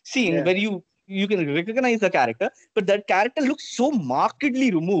prosthetic scene, Yeah. where you can recognize the character, but that character looks so markedly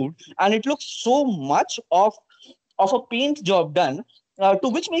removed, and it looks so much of a paint job done, to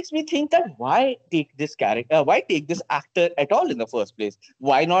which makes me think that why take this character, why take this actor at all in the first place?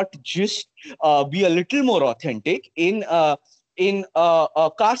 Why not just be a little more authentic in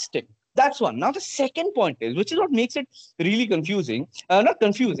casting? That's one. Now the second point is, which is what makes it really confusing, not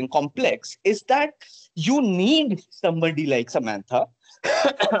confusing, complex, is that you need somebody like Samantha,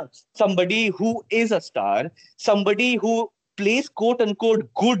 somebody who is a star, somebody who plays quote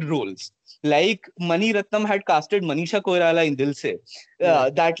unquote good roles, like Mani Ratnam had casted Manisha Koirala in Dil Se. Yeah.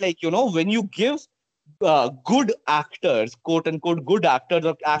 That, like, when you give good actors, quote unquote good actors,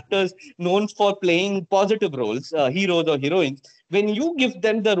 or actors known for playing positive roles, heroes or heroines, when you give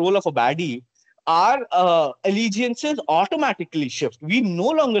them the role of a baddie, our allegiances automatically shift. We no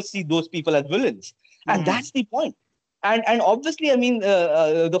longer see those people as villains, and Hmm. that's the point. And obviously, I mean,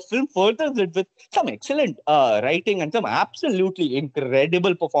 the film furthers it with some excellent writing and some absolutely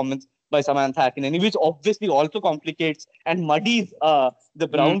incredible performance by Samantha Akineni, which obviously also complicates and muddies the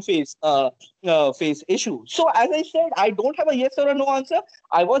Hmm. brown face issue. So, as I said, I don't have a yes or a no answer.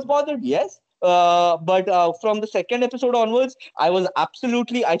 I was bothered, yes. But from the second episode onwards, I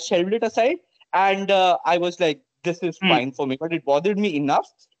shelved it aside, and I was like, this is Hmm. fine for me. But it bothered me enough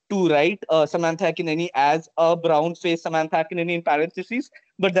to write Samantha Akineni as a brown face Samantha Akineni in parentheses.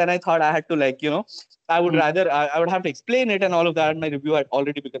 But then I thought I had to, like, I would Hmm. rather, I would have to explain it and all of that. My review had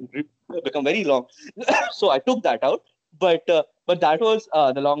already become very long, so I took that out. But that was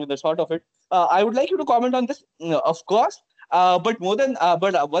the long and the short of it. I would like you to comment on this, of course. But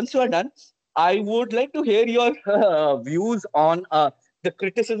once you are done, I would like to hear your views on the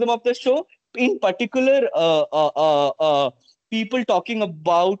criticism of the show, in particular, people talking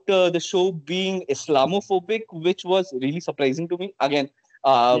about the show being Islamophobic, which was really surprising to me. Again,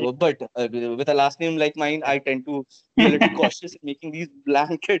 but with a last name like mine, I tend to be a little cautious in making these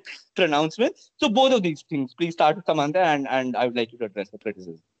blanket pronouncements. So both of these things, please start with Samantha, and I would like you to address the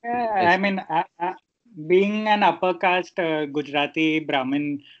criticism. I Yes. mean, being an upper caste Gujarati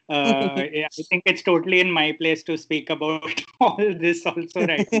Brahmin, I think it's totally in my place to speak about all this also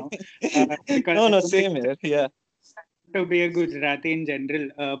right now, because No, I no, don't think same here. Yeah. to be a Gujarati in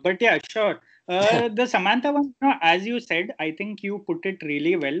general. But yeah, sure. The Samantha one, as you said, I think you put it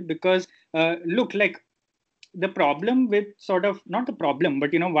really well because look, like the problem with sort of not the problem,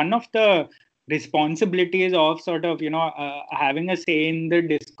 but one of the responsibilities of sort of having a say in the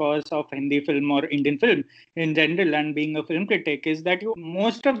discourse of Hindi film or Indian film in general and being a film critic is that you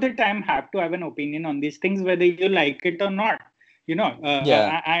most of the time have to have an opinion on these things whether you like it or not.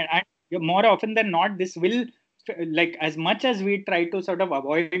 Yeah. More often than not, this will like as much as we try to sort of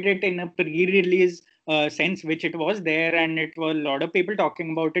avoid it in a pre-release sense, which it was there, and it was a lot of people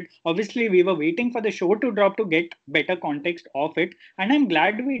talking about it. Obviously, we were waiting for the show to drop to get better context of it, and I'm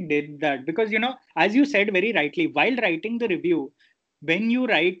glad we did that because as you said very rightly, while writing the review, when you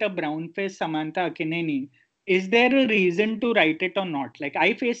write a brown face Samantha Akineni, is there a reason to write it or not? Like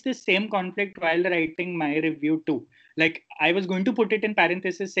I faced this same conflict while writing my review too. Like I was going to put it in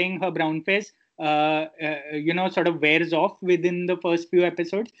parentheses saying her brown face sort of wears off within the first few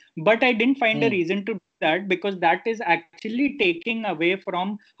episodes. But I didn't find a reason to do that, because that is actually taking away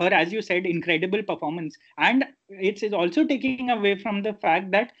from her, as you said, incredible performance. And it is also taking away from the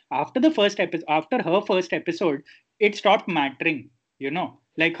fact that after her first episode, it stopped mattering,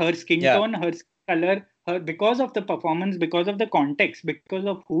 like her skin tone, her skin color, because of the performance, because of the context, because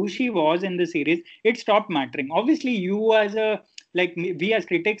of who she was in the series, it stopped mattering. Obviously, you as a like we as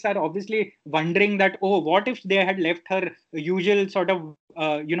critics are obviously wondering that, oh, what if they had left her usual sort of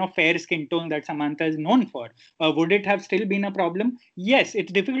fair skin tone that Samantha is known for? Would it have still been a problem? Yes,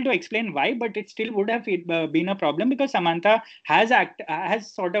 it's difficult to explain why, but it still would have been a problem, because Samantha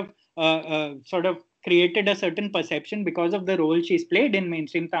has sort of created a certain perception because of the role she's played in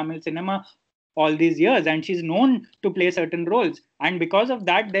mainstream Tamil cinema all these years, and she's known to play certain roles. And because of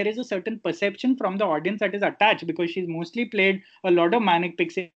that, there is a certain perception from the audience that is attached, because she's mostly played a lot of manic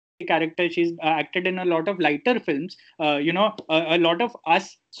pixie characters. She's acted in a lot of lighter films. A lot of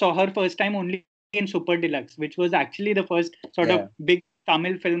us saw her first time only in Super Deluxe, which was actually the first sort of big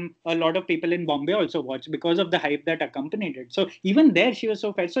Tamil film a lot of people in Bombay also watched because of the hype that accompanied it. So even there, she was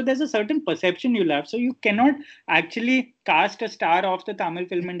so fair. So there's a certain perception you'll have. So you cannot actually cast a star of the Tamil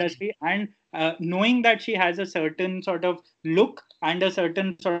film industry and knowing that she has a certain sort of look and a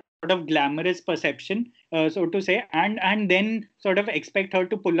certain sort of glamorous perception, so to say, and then sort of expect her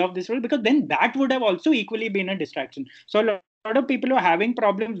to pull off this role, because then that would have also equally been a distraction. So a lot of people who are having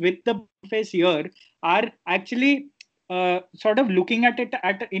problems with the face here are actually sort of looking at it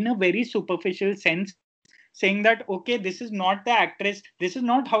in a very superficial sense, saying that, okay, this is not the actress, this is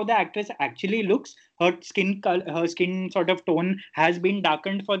not how the actress actually looks. Her skin sort of tone has been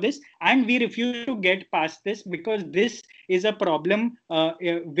darkened for this, and we refuse to get past this, because this is a problem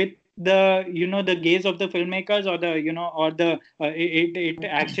with the gaze of the filmmakers, or it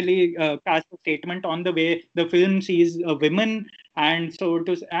actually casts a statement on the way the film sees women, and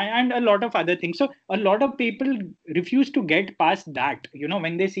and a lot of other things. So a lot of people refuse to get past that,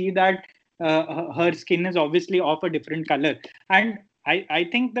 when they see that her skin is obviously of a different color. And I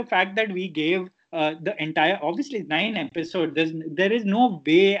think the fact that we gave the entire, obviously 9 episodes, there is no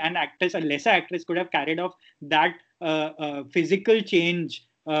way a lesser actress could have carried off that physical change,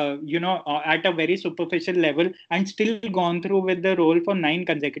 at a very superficial level, and still gone through with the role for 9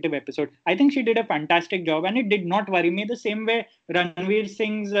 consecutive episodes. I think she did a fantastic job, and it did not worry me the same way Ranveer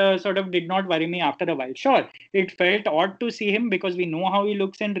Singh's sort of did not worry me after a while. Sure, it felt odd to see him because we know how he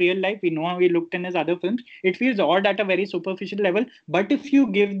looks in real life. We know how he looked in his other films. It feels odd at a very superficial level. But if you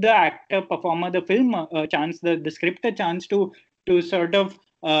give the actor, performer, the film a chance, the script a chance to sort of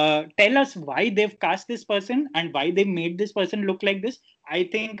tell us why they've cast this person and why they made this person look like this, I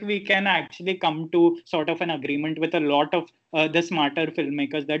think we can actually come to sort of an agreement with a lot of the smarter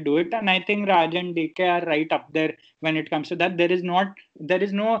filmmakers that do it. And I think Raj and DK are right up there when it comes to that.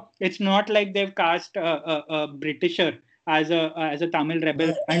 It's not like they've cast a Britisher as a Tamil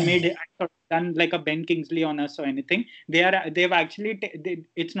rebel and done like a Ben Kingsley on us or anything. They've actually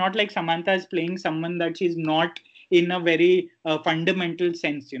it's not like Samantha is playing someone that she's not in a very fundamental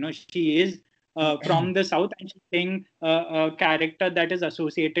sense. She is from the South, and she's playing a character that is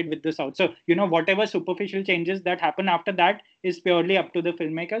associated with the South. So, whatever superficial changes that happen after that is purely up to the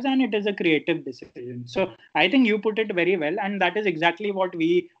filmmakers, and it is a creative decision. So I think you put it very well, and that is exactly what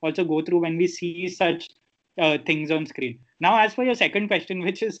we also go through when we see such things on screen. Now, as for your second question,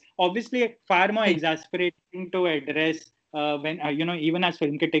 which is obviously far more exasperating to address when even as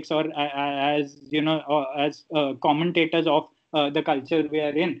film critics, or as or as commentators of the culture we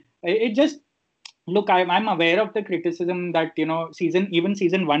are in, it just look, I'm aware of the criticism that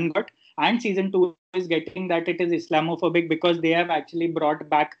season 1 got, and season 2 is getting, that it is Islamophobic because they have actually brought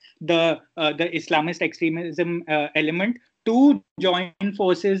back the Islamist extremism element to join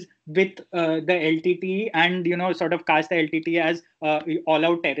forces with the LTT, and sort of cast the LTT as all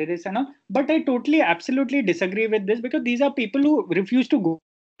out terrorists and all. But I totally absolutely disagree with this, because these are people who refuse to go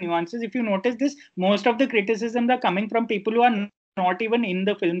nuances. If you notice this, most of the criticisms are coming from people who are not even in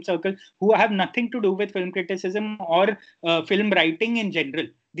the film circle, who have nothing to do with film criticism or film writing in general.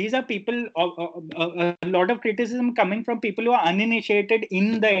 These are people, a lot of criticism coming from people who are uninitiated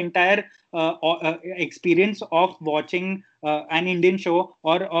in the entire experience of watching an Indian show,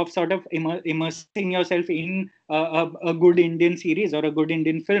 or of sort of immersing yourself in a good Indian series or a good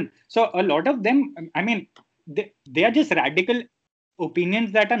Indian film. So a lot of them, I mean, they are just radical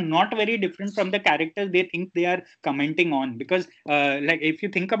opinions that are not very different from the characters they think they are commenting on. Because like if you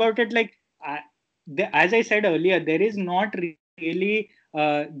think about it, like as I said earlier, there is not really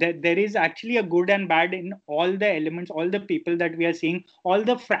there is actually a good and bad in all the elements, all the people that we are seeing, all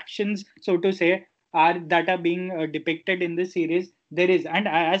the fractions, so to say, that are being depicted in this series. There is, and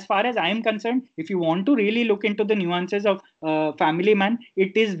as far as I am concerned, if you want to really look into the nuances of Family Man,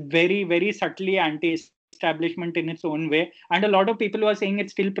 it is very, very subtly anti-establishment in its own way. And a lot of people who are saying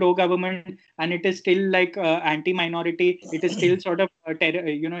it's still pro-government and it is still like anti-minority, it is still sort of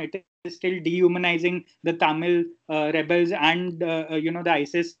it is still dehumanizing the Tamil rebels and the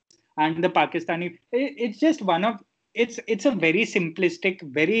ISIS and the Pakistani. It's just one of it's a very simplistic,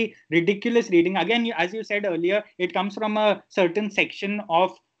 very ridiculous reading. Again, as you said earlier, it comes from a certain section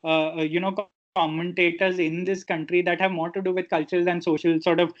of commentators in this country that have more to do with cultural and social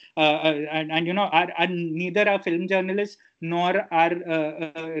sort of are neither are film journalists nor are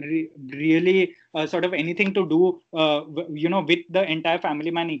really sort of anything to do with the entire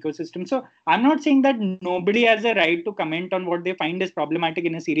Family Man ecosystem. So I'm not saying that nobody has a right to comment on what they find is problematic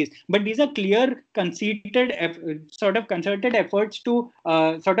in a series, but these are clear conceited sort of concerted efforts to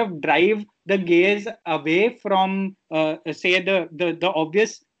sort of drive the gaze away from say the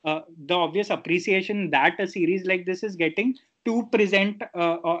obvious appreciation that a series like this is getting, to present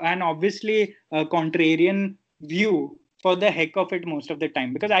an obviously contrarian view for the heck of it most of the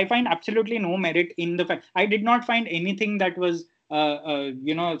time. Because I find absolutely no merit in the fact, I did not find anything that was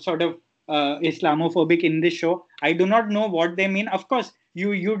sort of Islamophobic in this show. I do not know what they mean. Of course,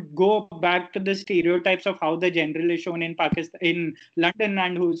 you go back to the stereotypes of how the general is shown in Pakistan, in London,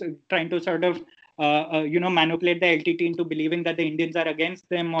 and who's trying to sort of manipulate the LTT into believing that the Indians are against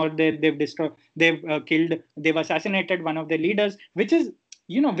them, or they've destroyed, they've assassinated one of their leaders, which is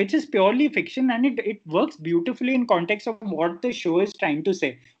purely fiction, and it works beautifully in context of what the show is trying to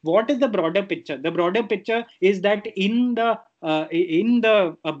say. What is the broader picture? The broader picture is that in the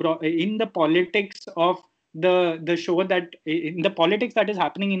politics of the show, that in the politics that is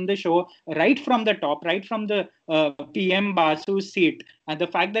happening in the show, right from the top, right from the PM Basu's seat, and the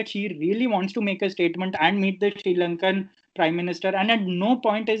fact that she really wants to make a statement and meet the Sri Lankan Prime Minister, and at no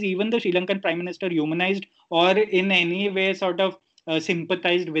point is even the Sri Lankan Prime Minister humanized or in any way sort of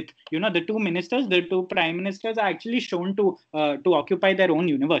sympathized with. The two ministers, the two prime ministers are actually shown to occupy their own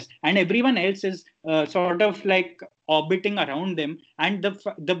universe, and everyone else is sort of like orbiting around them. And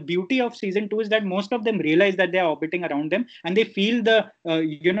the beauty of season 2 is that most of them realize that they are orbiting around them, and they feel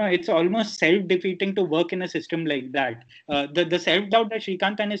it's almost self-defeating to work in a system like that. The self-doubt that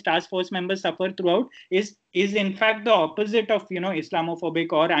Srikanth and his task force members suffer throughout is in fact the opposite of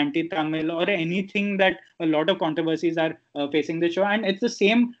Islamophobic or anti-Tamil or anything that a lot of controversies are facing the show. And it's the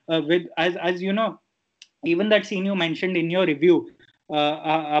same with as even that scene you mentioned in your review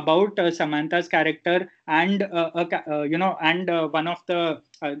about Samantha's character and one of the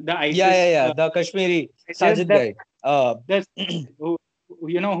ISIS. The Kashmiri Sajid guy.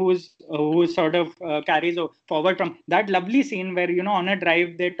 Who's sort of carries forward from that lovely scene where on a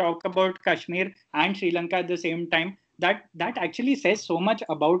drive they talk about Kashmir and Sri Lanka at the same time. That actually says so much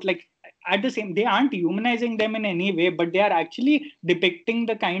about, like, at the same, they aren't humanizing them in any way, but they are actually depicting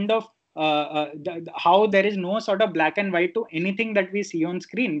the kind of how there is no sort of black and white to anything that we see on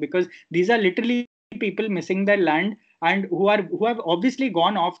screen, because these are literally people missing their land, and who have obviously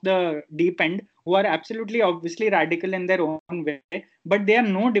gone off the deep end, who are absolutely obviously radical in their own way, but they are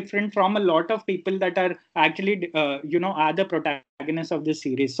no different from a lot of people that are actually are the protagonists of this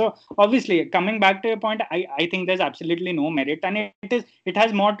series. So obviously, coming back to your point, I think there's absolutely no merit, and it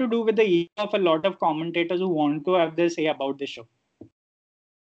has more to do with the ego of a lot of commentators who want to have their say about the show.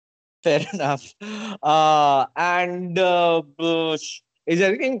 Fair enough. Is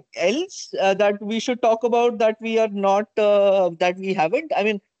there anything else that we should talk about that we are not that we haven't? I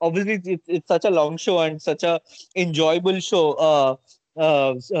mean, obviously it's such a long show and such a enjoyable show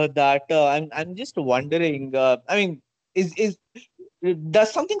that I'm just wondering. I mean, is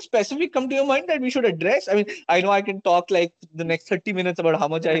does something specific come to your mind that we should address? I mean, I know I can talk like the next 30 minutes about how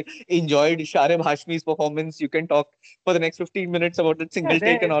much I enjoyed Shareb Hashmi's performance. You can talk for the next 15 minutes about the single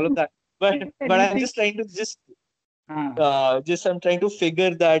take and all of that. But I'm just trying to I'm trying to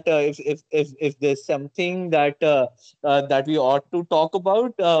figure that if there's something that that we ought to talk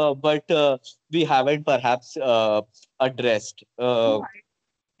about, but we haven't perhaps addressed. I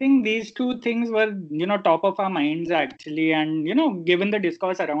think these two things were, top of our minds actually, and given the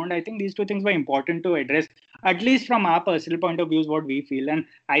discourse around, I think these two things were important to address, at least from our personal point of view, is what we feel. And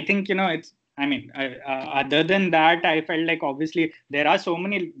I think it's. I mean, other than that, I felt like obviously there are so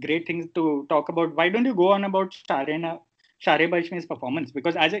many great things to talk about. Why don't you go on about Shareb Hashmi's performance?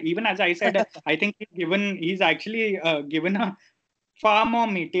 Because even as I said, I think he's actually given a far more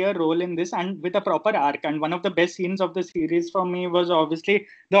meteor role in this, and with a proper arc. And one of the best scenes of the series for me was obviously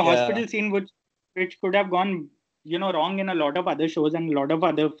the Yeah, hospital scene, which could have gone, wrong in a lot of other shows and a lot of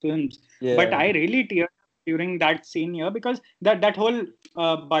other films. But yeah. I really teared up during that scene here, because that whole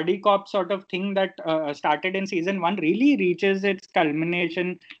buddy cop sort of thing that started in season 1 really reaches its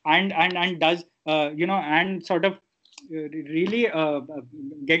culmination, and does, and sort of really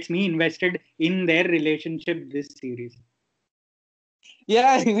gets me invested in their relationship this series.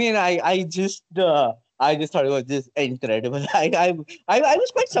 Yeah, I mean, I just thought it was just incredible. I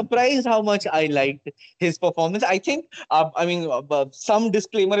was quite surprised how much I liked his performance. I think, I mean, some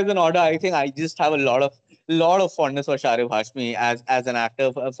disclaimer is in order. I think I just have a lot of fondness for Sharif Hashmi as an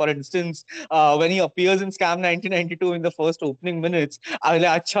actor. For instance, when he appears in Scam 1992 in the first opening minutes, I was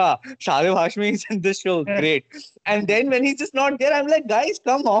like, "Acha, Sharif Hashmi is in this show, great." And then when he's just not there, I'm like, "Guys,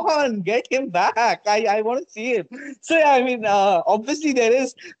 come on, get him back. I want to see him." So yeah, I mean, obviously there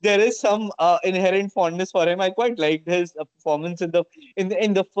is some inherent fondness for him. I quite liked his performance in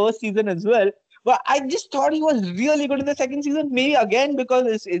the first season as well. But I just thought he was really good in the second season. Maybe again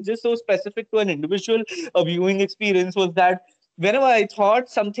because it's just so specific to an individual viewing experience. Was that whenever I thought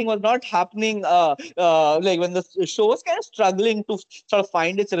something was not happening, like when the show was kind of struggling to sort of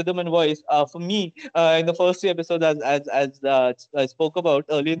find its rhythm and voice, for me, in the first three episodes, as I spoke about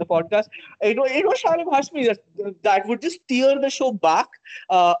earlier in the podcast, it was Sharif Hashmi that would just steer the show back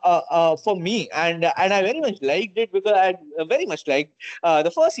for me, and I very much liked it because I very much liked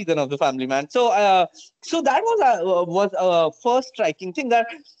the first season of The Family Man. So that was a first striking thing that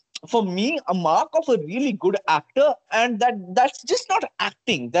for me a mark of a really good actor, and that's just not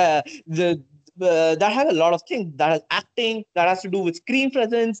acting. The that has a lot of things. That has acting, that has to do with screen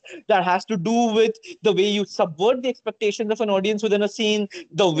presence, that has to do with the way you subvert the expectations of an audience within a scene,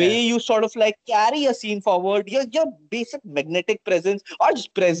 the Yeah. way you sort of like carry a scene forward, your basic magnetic presence or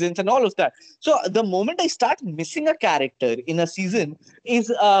just presence and all of that. So the moment I start missing a character in a season is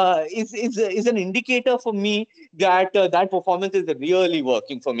an indicator for me that that performance is really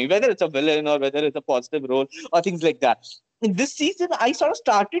working for me, whether it's a villain or whether it's a positive role or things like that. In this season, I sort of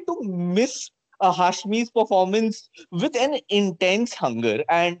started to miss Hashmi's performance with an intense hunger,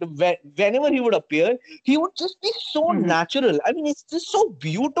 and whenever he would appear, he would just be so Mhm. natural. I mean, it's just so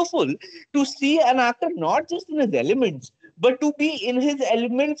beautiful to see an actor not just in his elements, but to be in his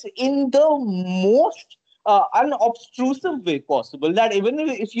elements in the most unobtrusive way possible. That even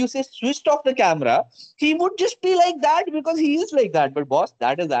if you say switched off the camera, he would just be like that because he is like that. But boss,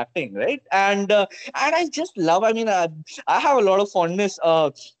 that is acting, right? And I just love. I mean, I have a lot of fondness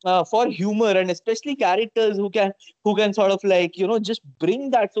for humor, and especially characters who can sort of like just bring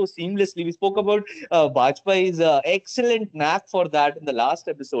that so seamlessly. We spoke about Bajpayee's excellent knack for that in the last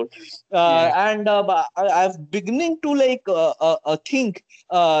episode, Yeah. I've beginning to like think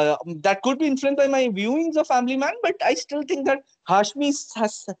that could be influenced by my viewings of Family Man, but I still think that Hashmi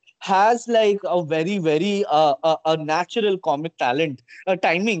has like a very very a natural comic talent,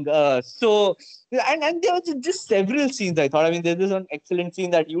 timing. And there was just several scenes. I thought. I mean, there's this one excellent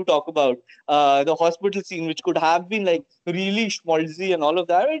scene that you talk about, the hospital scene, which could have been like really schmaltzy and all of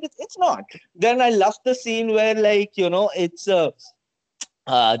that. Right? It's not. Then I love the scene where like it's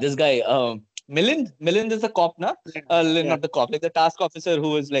this guy, Milind is the cop now, Yeah. Yeah. not the cop, like the task officer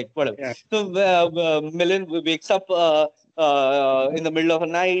who is like whatever. Yeah. So Milind wakes up in the middle of a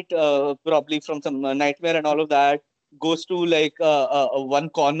night, probably from some nightmare and all of that. Goes to like one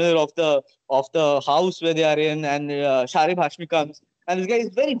corner of the house where they are in, and Sharif Hashmi comes, and this guy is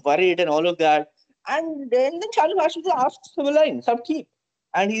very worried and all of that. And then Sharif Hashmi asks him a line, "Sab ठीक?"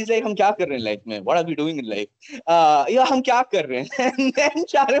 And he's like, "हम क्या कर रहे हैं life में? What are we doing in life? या हम क्या कर रहे हैं?" And then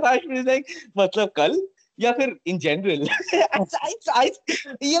Sharif Hashmi is like, "मतलब कल या फिर in general?" He had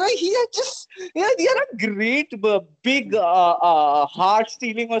just, he had a great big heart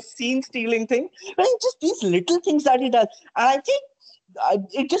stealing or scene stealing thing. But just these little things that he does, and I think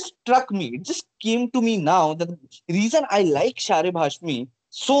it just struck me. It just came to me now that the reason I like Sharif Hashmi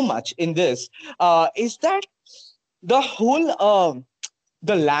so much in this is that the whole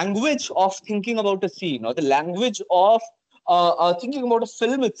the language of thinking about a scene, or the language of thinking about a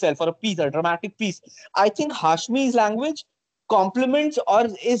film itself, or a piece, a dramatic piece. I think Hashmi's language complements or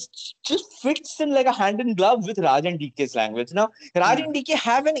is just fits in like a hand in glove with Raj and DK's language. Now, Raj Yeah. and DK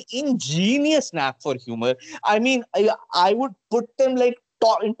have an ingenious knack for humor. I mean, I would put them like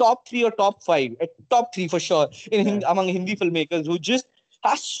in top three or top five, top three for sure Yeah. among Hindi filmmakers who just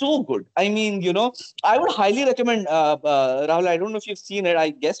are so good. I mean, I would highly recommend Rahul. I don't know if you've seen it.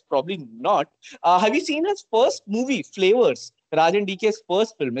 I guess probably not. Have you seen his first movie, Flavors? Rajan DK's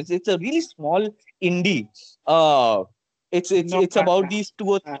first film. It's a really small indie. Uh, No, It's about these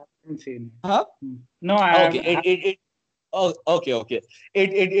two. I haven't seen it. Huh? No, I Okay. have. Oh, okay, okay.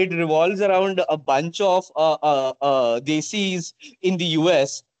 It revolves around a bunch of desis in the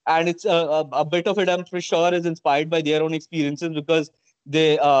US, and it's a bit of it. I'm for sure is inspired by their own experiences because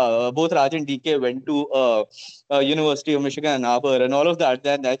they both Raj and DK went to University of Michigan Ann Arbor and all of that.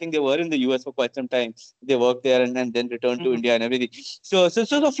 Then I think they were in the US for quite some time. They worked there and then returned to India and everything. So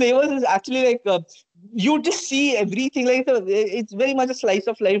the flavors is actually like. You just see everything like it's very much a slice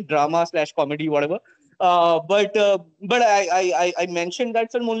of life drama slash comedy whatever but I mentioned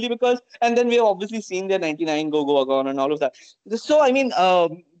that film only because, and then we have obviously seen their 99 Go Go Gone and all of that. So I mean,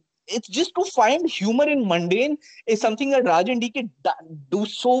 it's just to find humor in mundane is something that Raj and DK do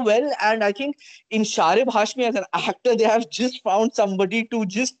so well, and I think in Sharib Hashmi as an actor, they have just found somebody to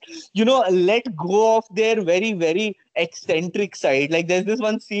just let go of their very eccentric side. Like there's this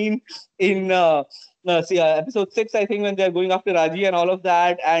one scene in episode 6, I think, when they're going after Raji and all of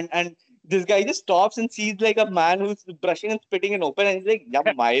that, and this guy just stops and sees like a man who's brushing and spitting in open, and he's like, "Yeah,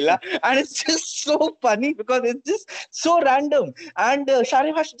 Maila," and it's just so funny because it's just so random. And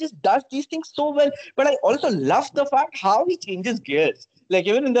Sharivash just does these things so well. But I also love the fact how he changes gears. Like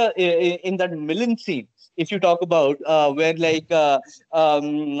even in that Millen scene, if you talk about where like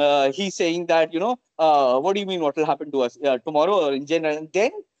he's saying that what do you mean what will happen to us tomorrow or in general, and then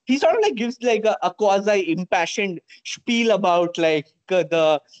he sort of like gives like a quasi impassioned spiel about like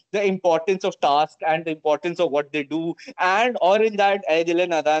the importance of task and the importance of what they do. And or in that Ay Dil Hai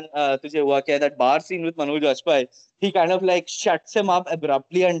Nadan Tujhe Hua Kya, that bar scene with Manoj Bajpayee, he kind of like shuts him up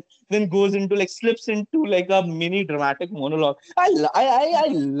abruptly and then goes into like slips into like a mini dramatic monologue. I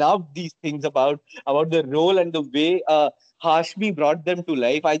love these things about the role and the way Hashmi brought them to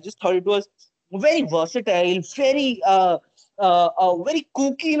life. I just thought it was very versatile, very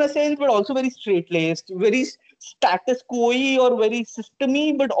kooky in a sense, but also very straight laced, very status quo or very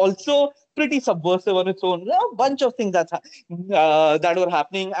systemy, but also pretty subversive on its own. There are a bunch of things that were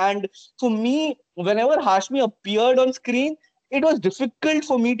happening. And for me, whenever Hashmi appeared on screen, it was difficult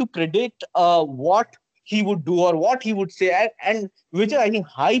for me to predict what he would do or what he would say, and which is, I think,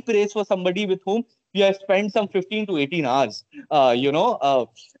 high praise for somebody with whom we have spent some 15 to 18 hours,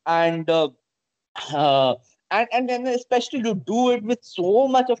 and uh, and then especially to do it with so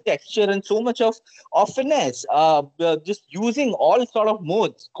much of texture and so much of finesse, just using all sort of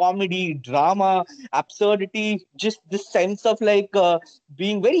modes, comedy, drama, absurdity, just this sense of like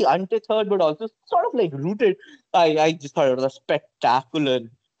being very untethered but also sort of like rooted. I just thought it was a spectacular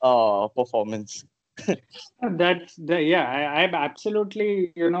performance. That's the yeah. I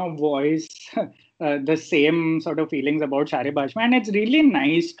absolutely voice the same sort of feelings about Shari Bashma, and it's really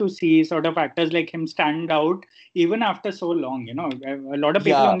nice to see sort of actors like him stand out even after so long. A lot of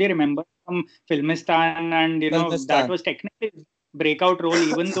people Yeah, only remember from Filmistan, and that Filmistan. was technically his breakout role,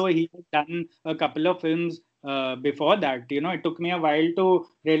 even though he had done a couple of films before that. It took me a while to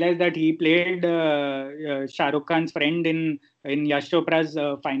realize that he played Shah Rukh Khan's friend in Yash Chopra's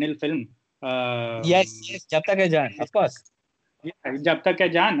final film. Yes, Jab Tak Hai Jaan, of course. Yeah, Jab Tak Hai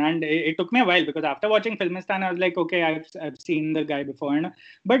Jaan, and it took me a while because after watching Filmistan, I was like, okay, I've seen the guy before,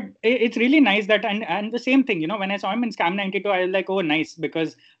 but it's really nice that and the same thing, when I saw him in Scam 92, I was like, oh, nice,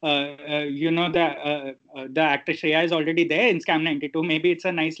 because the actor Shreya is already there in Scam 92. Maybe it's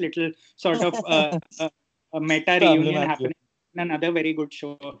a nice little sort of a meta reunion Complimentary. happening in another very good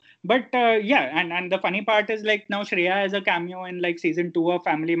show. But yeah, and the funny part is like now Shreya has a cameo in like season 2 of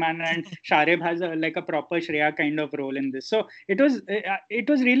Family Man, and Sharib has like a proper Shreya kind of role in this. So it was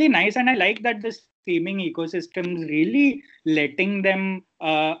really nice, and I like that the streaming ecosystems really letting them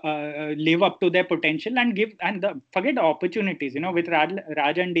live up to their potential and give and forget the opportunities. With Raj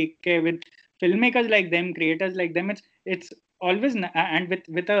and DK, with filmmakers like them, creators like them, it's always and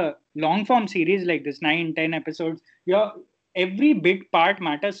with a long form series like this, 9-10 episodes, you're every big part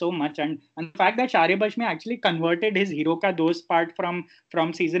matters so much, and the fact that Shari Bashmi actually converted his Hero Ka Dost part from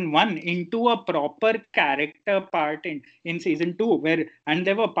season 1 into a proper character part in season 2, where and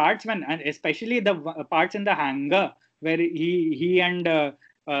there were parts when, and especially the parts in the hangar where he and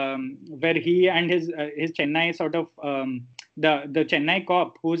his Chennai sort of the Chennai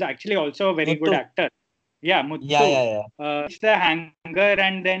cop, who's actually also a very good Muttu. actor. Yeah, Yeah, Muthu. yeah, yeah. The hangar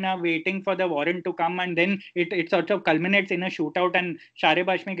and then waiting for the warrant to come, and then it sort of culminates in a shootout, and Share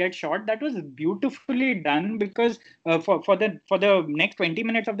Bashmi gets shot. That was beautifully done because for the next 20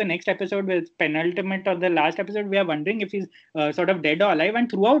 minutes of the next episode, with penultimate of the last episode, we are wondering if he's sort of dead or alive. And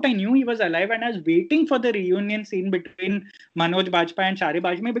throughout, I knew he was alive, and I was waiting for the reunion scene between Manoj Bajpayee and Share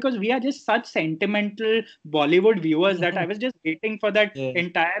Bashmi, because we are just such sentimental Bollywood viewers that I was just waiting for that Yeah.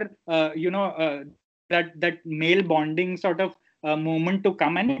 entire that that male bonding sort of moment to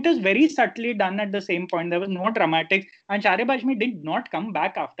come, and it was very subtly done at the same point. There was no dramatics, and Share Bashmi did not come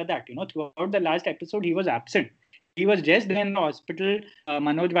back after that. Throughout the last episode, he was absent. He was just there in the hospital.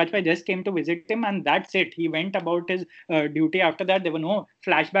 Manoj Bajpayee just came to visit him, and that's it. He went about his duty after that. There were no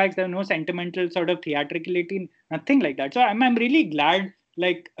flashbacks. There were no sentimental sort of theatricality, nothing like that. So I'm really glad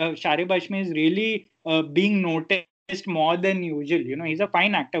Share Bashmi is really being noticed more than usual. He's a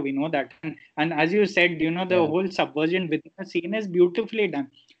fine actor. We know that. And as you said, the whole subversion within the scene is beautifully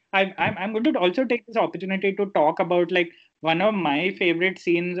done. I'm going to also take this opportunity to talk about one of my favorite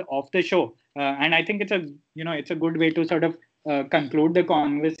scenes of the show. And I think it's a good way to sort of conclude the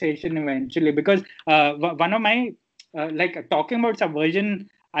conversation eventually, because one of my talking about subversion,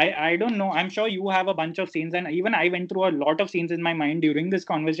 I don't know. I'm sure you have a bunch of scenes, and even I went through a lot of scenes in my mind during this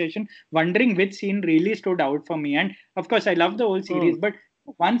conversation, wondering which scene really stood out for me. And of course, I love the whole series, but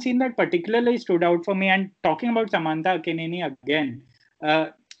one scene that particularly stood out for me, and talking about Samantha Akineni again,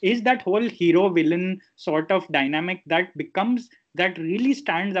 is that whole hero-villain sort of dynamic that really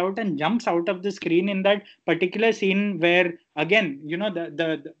stands out and jumps out of the screen in that particular scene where, again,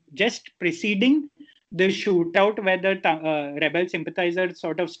 the just preceding the shootout where the rebel sympathizers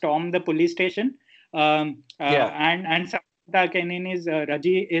sort of storm the police station, and Samantha Akineni's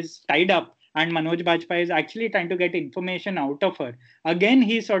Raji is tied up, and Manoj Bajpayee is actually trying to get information out of her. Again,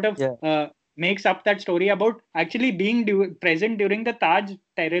 he sort of makes up that story about actually being present during the Taj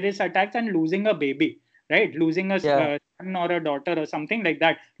terrorist attacks and losing a baby, right? Losing a son or a daughter or something like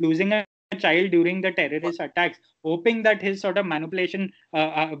that, losing a child during the terrorist attacks, hoping that his sort of manipulation,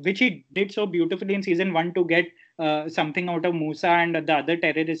 which he did so beautifully in season 1 to get something out of Musa and the other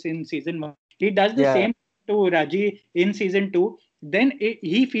terrorists in season 1, he does the same to Raji in season 2. Then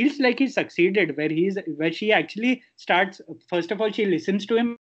he feels like he succeeded, where she actually starts. First of all, she listens to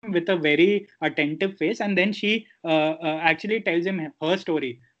him with a very attentive face, and then she actually tells him her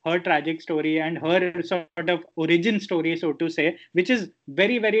story, her tragic story, and her sort of origin story, so to say, which is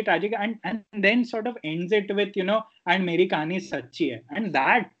very, very tragic, and then sort of ends it with, and Meri Kahani Sachi hai. And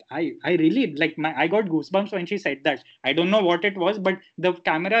that I really like. I got goosebumps when she said that. I don't know what it was, but the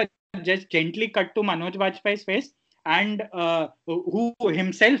camera just gently cut to Manoj Bajpayee's face, and who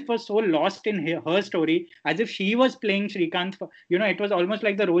himself was so lost in her story, as if she was playing Shrikant. It was almost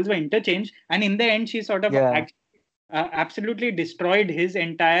like the roles were interchanged, and in the end, she sort of absolutely destroyed his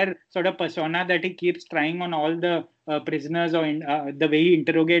entire sort of persona that he keeps trying on all the prisoners, or the way he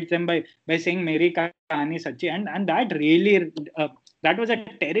interrogates them by saying Meri Kahani Sachi, and that really that was a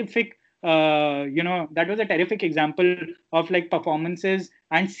terrific. That was a terrific example of performances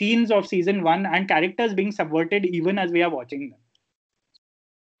and scenes of season 1 and characters being subverted even as we are watching them.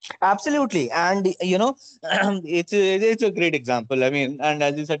 Absolutely, and it's a great example. I mean, and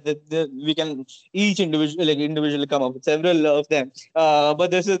as you said, we can each individually come up with several of them. But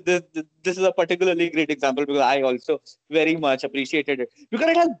this is a particularly great example because I also very much appreciated it because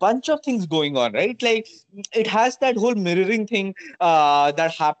it has a bunch of things going on, right? Like it has that whole mirroring thing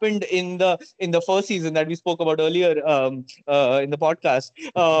that happened in the first season that we spoke about earlier in the podcast.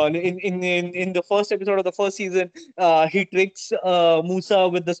 In the first episode of the first season, he tricks Musa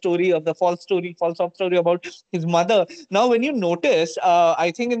with the story of the false sob story about his mother. Now, when you notice,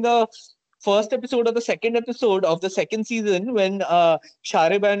 I think in the first episode or the second episode of the second season, when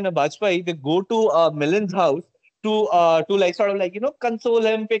Sharib and Bajpayee, they go to Milan's house to sort of console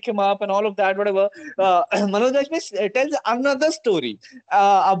him, pick him up, and all of that, whatever. Manoj Bajpayee tells another story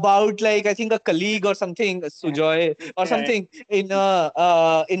about I think a colleague or something, Sujoy or something in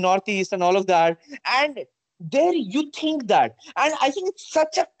Northeast and all of that, and there you think that, and I think it's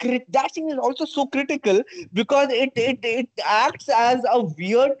such a that thing is also so critical because it acts as a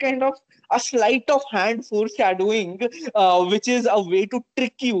weird kind of a sleight of hand foreshadowing, which is a way to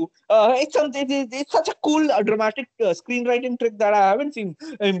trick you. It's such a cool dramatic screenwriting trick that I haven't seen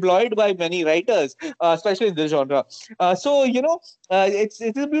employed by many writers, especially in this genre. So it's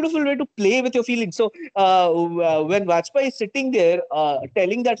a beautiful way to play with your feelings. So when Vajpayee is sitting there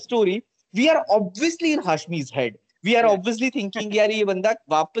telling that story, we are obviously in Hashmi's head. We are obviously thinking, yaar, ye banda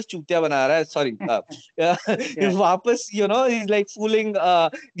वापस चूतिया बना रहा है. Sorry. वापस, he's like fooling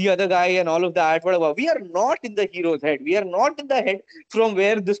the other guy and all of that. Whatever. We are not in the hero's head. We are not in the head from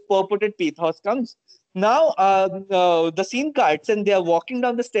where this purported pathos comes. Now, the scene cuts and they are walking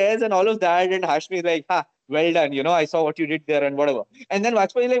down the stairs and all of that. And Hashmi is like, ha, well done. I saw what you did there and whatever. And then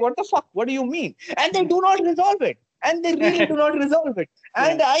Vajpayee is like, what the fuck? What do you mean? And they do not resolve it. And they really do not resolve it.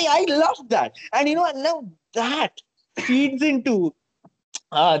 And I love that. And now that feeds into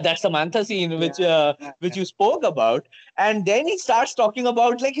That Samantha scene which you spoke about, and then he starts talking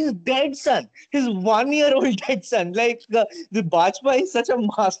about like his dead son, his 1 year old dead son. Like the Bajpayee is such a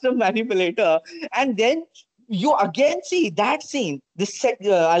master manipulator, and then you again see that scene.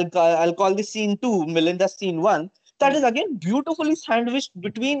 I'll call this scene two, Melinda scene one. That is again beautifully sandwiched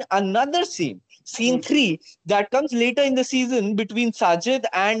between another scene three, that comes later in the season between Sajid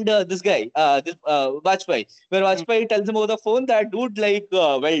and this guy, Vajpayee, where Vajpayee tells him over the phone that, dude, like,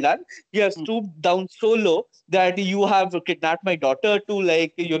 well done. You have stooped down so low that you have kidnapped my daughter to,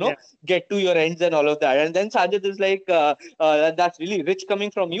 like, Yeah. get to your ends and all of that. And then Sajid is like, that's really rich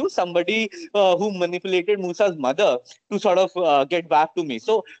coming from you, somebody who manipulated Musa's mother to sort of get back to me.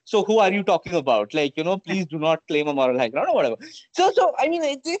 So who are you talking about? Like, please do not claim a moral high ground or whatever. So I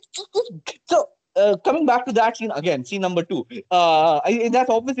mean, so coming back to that scene again, scene number two, that's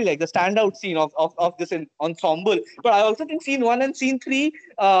obviously like the standout scene of this ensemble. But I also think scene one and scene three,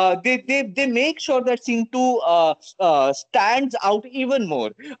 they make sure that scene two stands out even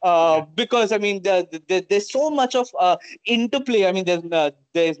more, because I mean there's so much of interplay. I mean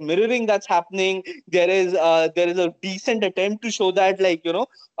there's mirroring that's happening. There is a decent attempt to show that, like,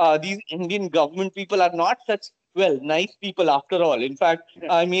 these Indian government people are not such, well, nice people after all. In fact,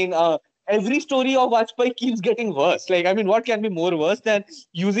 I mean, every story of Vajpayee keeps getting worse. Like, I mean, what can be more worse than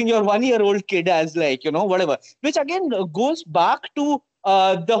using your 1 year old kid as, like, whatever? Which again goes back to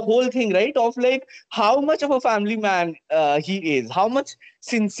the whole thing, right? Of like how much of a family man he is, how much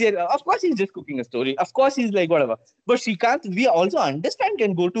sincere. Of course, he's just cooking a story. Of course, he's like whatever. But Srikanth, we also understand,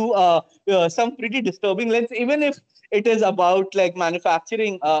 can go to some pretty disturbing lengths, even if it is about like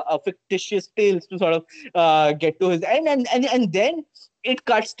manufacturing fictitious tales to sort of get to his end, and then it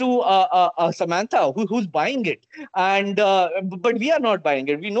cuts to Samantha, who's buying it, and but we are not buying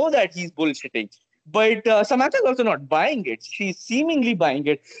it. We know that he's bullshitting, but Samantha's also not buying it. She's seemingly buying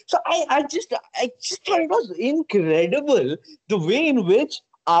it. So I just thought it was incredible the way in which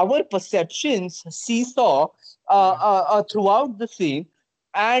our perceptions seesaw throughout the scene,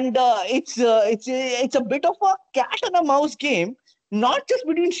 and it's a bit of a cat and a mouse game, not just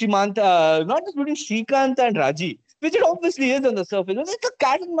between Srikanth and Raji, which it obviously is on the surface. It's a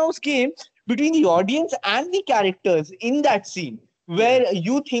cat and mouse game between the audience and the characters in that scene, where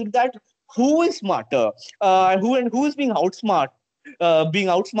you think that who is smarter, who is being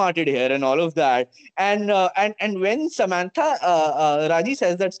outsmarted here, and all of that. And when Samantha Raji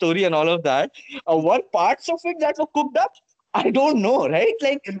says that story and all of that, what parts of it that were cooked up, I don't know, right?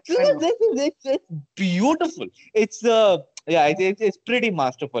 Like, it's beautiful. It's it's pretty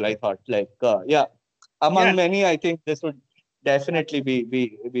masterful. I thought, like, among Yeah. many, I think this would definitely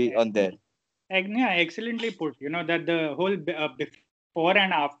be on there. Yeah, excellently put. You know that the whole before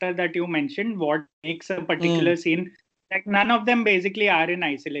and after that you mentioned, what makes a particular Mm, scene, like none of them basically are in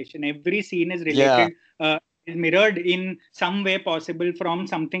isolation. Every scene is yeah, related, is mirrored in some way possible from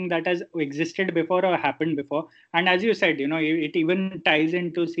something that has existed before or happened before. And as you said, it even ties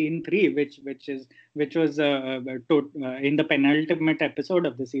into scene three, which was in the penultimate episode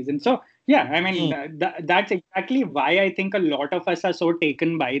of the season. So yeah, I mean, mm, that's exactly why I think a lot of us are so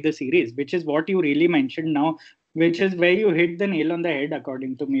taken by the series, which is what you really mentioned now, which is where you hit the nail on the head,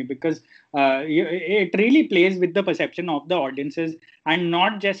 according to me, because it really plays with the perception of the audiences and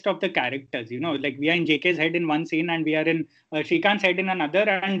not just of the characters. Like we are in JK's head in one scene and we are in Shrikant's head in another,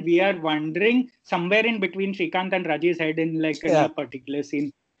 and we are wondering somewhere in between Shrikant and Raji's head in yeah, a particular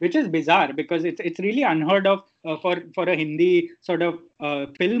scene, which is bizarre because it's really unheard of for a Hindi sort of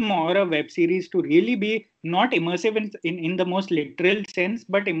film or a web series to really be not immersive in the most literal sense,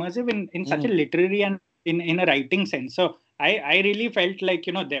 but immersive in such a mm, literary and in a writing sense. So I really felt like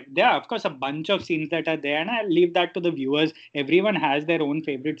there are of course a bunch of scenes that are there, and I leave that to the viewers. Everyone has their own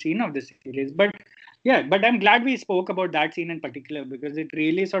favorite scene of the series, but yeah, but I'm glad we spoke about that scene in particular because it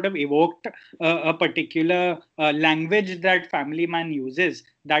really sort of evoked a particular language that Family Man uses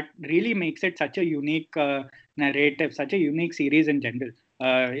that really makes it such a unique narrative, such a unique series in general.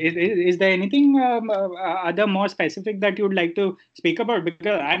 Is there anything other more specific that you'd like to speak about?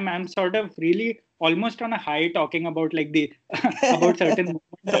 Because I'm sort of really almost on a high talking about like the about certain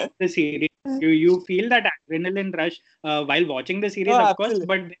moments of the series. You feel that adrenaline rush while watching the series, no, of course,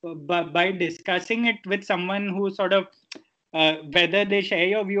 absolutely. but by discussing it with someone who sort of whether they share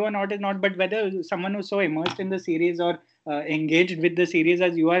your view or not is not, but whether someone who's so immersed in the series or engaged with the series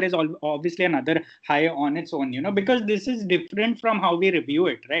as you are is obviously another high on its own. Because this is different from how we review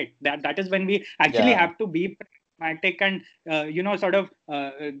it, right? That is when we actually Yeah, have to be pragmatic and sort of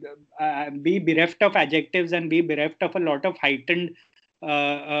be bereft of adjectives and be bereft of a lot of heightened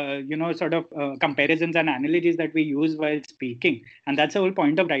sort of comparisons and analogies that we use while speaking, and that's the whole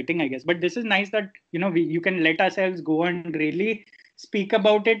point of writing, I guess. But this is nice that you can let ourselves go and really speak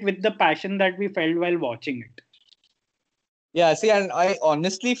about it with the passion that we felt while watching it. Yeah, see, and I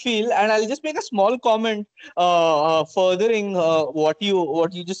honestly feel, and I'll just make a small comment, furthering what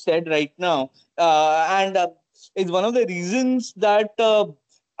you just said right now, and it's one of the reasons that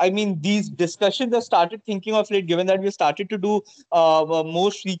I mean these discussions have started thinking of late. Given that we started to do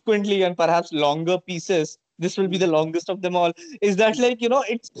more frequently and perhaps longer pieces, this will be the longest of them all. Is that like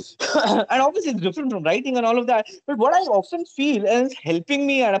it's and obviously it's different from writing and all of that. But what I often feel is helping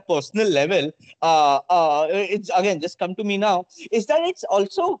me at a personal level, it's again just come to me now, is that it's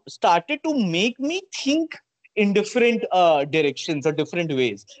also started to make me think in different directions or different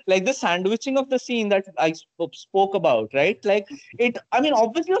ways, like the sandwiching of the scene that I spoke about, right? Like it, I mean,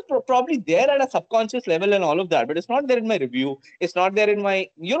 obviously it's probably there at a subconscious level and all of that, but it's not there in my review, it's not there in my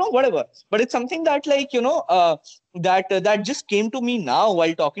whatever, but it's something that like that just came to me now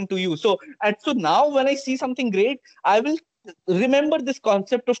while talking to you. So now when I see something great, I will remember this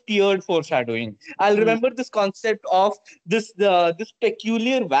concept of tiered foreshadowing. I'll remember this concept of this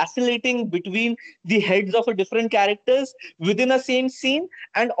peculiar vacillating between the heads of a different characters within a same scene,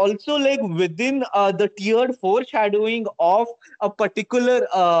 and also like within the tiered foreshadowing of a particular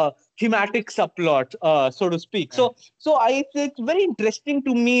thematic subplot, so to speak. It's very interesting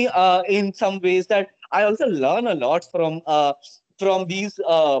to me in some ways that I also learn a lot from these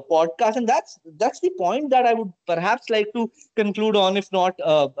podcasts, and that's the point that I would perhaps like to conclude on. If not,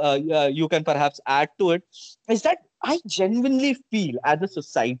 you can perhaps add to it. Is that I genuinely feel, as a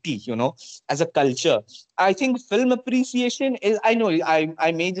society, as a culture, I think film appreciation is. I know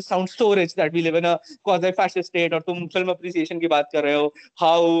I may just sound so rich that we live in a quasi-fascist state, or tum film appreciation ki baat kar rahe ho,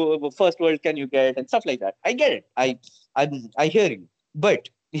 how first world can you get, and stuff like that. I get it. I hear you, but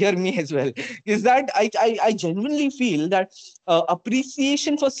hear me as well. Is that I genuinely feel that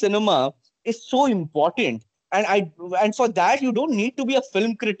appreciation for cinema is so important, and for that you don't need to be a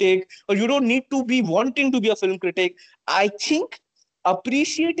film critic, or you don't need to be wanting to be a film critic. I think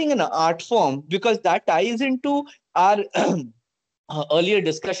appreciating an art form, because that ties into our earlier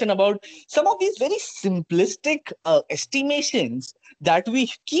discussion about some of these very simplistic estimations that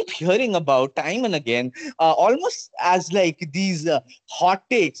we keep hearing about time and again, almost as like these hot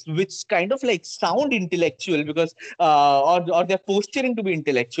takes, which kind of like sound intellectual because or they're posturing to be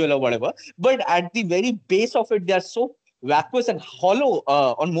intellectual or whatever, but at the very base of it, they're so vacuous and hollow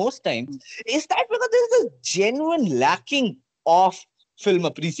on most times. Is that because there's a genuine lacking of film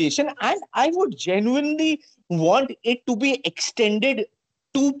appreciation, and I would genuinely want it to be extended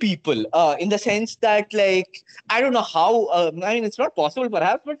to people, in the sense that, like, I don't know how, I mean, it's not possible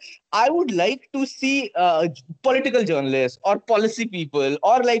perhaps, but I would like to see political journalists or policy people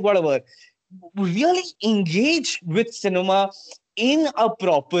or like whatever really engage with cinema in a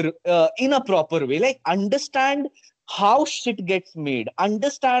proper way, like understand how shit gets made,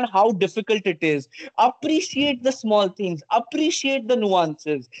 understand how difficult it is, appreciate the small things, appreciate the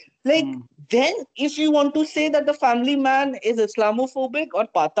nuances. Like, then if you want to say that The Family Man is Islamophobic or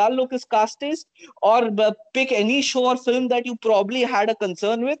Patal Lok is casteist, or pick any show or film that you probably had a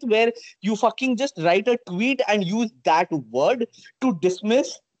concern with, where you fucking just write a tweet and use that word to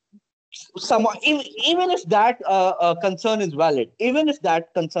dismiss someone, even if that concern is valid,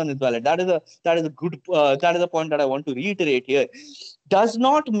 that is a good that is a point that I want to reiterate here, does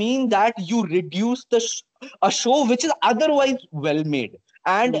not mean that you reduce a show which is otherwise well made,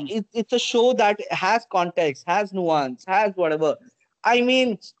 and it's a show that has context, has nuance, has whatever. I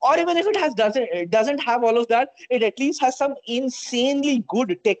mean, or even if it doesn't have all of that, it at least has some insanely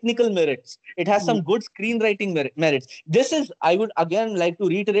good technical merits. It has some good screenwriting merits. This is, I would again like to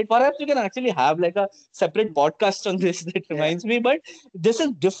reiterate, perhaps we can actually have like a separate podcast on this that reminds me, but this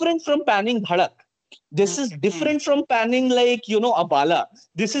is different from panning Dhadak. This is different from panning like, Abala.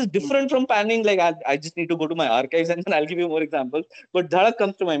 This is different from panning like, I just need to go to my archives and then I'll give you more examples. But Dhadak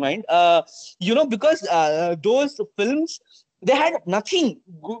comes to my mind, because those films, they had nothing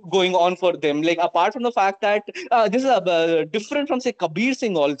going on for them, like apart from the fact that this is different from say Kabir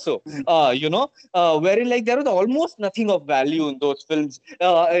Singh also, wherein like there was almost nothing of value in those films,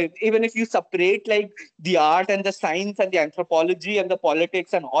 even if you separate like the art and the science and the anthropology and the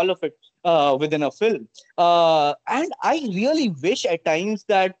politics and all of it within a film. And I really wish at times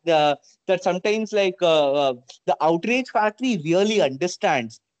that sometimes like the Outrage Factory really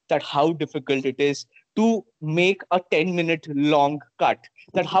understands that how difficult it is to make a 10-minute long cut,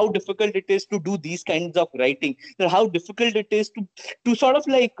 that how difficult it is to do these kinds of writing, that how difficult it is to sort of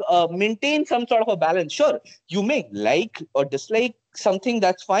like maintain some sort of a balance. Sure, you may like or dislike something,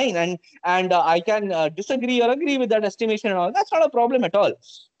 that's fine, and I can disagree or agree with that estimation and all. That's not a problem at all.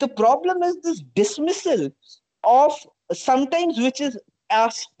 The problem is this dismissal of sometimes which is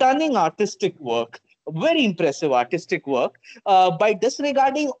a stunning artistic work, very impressive artistic work, by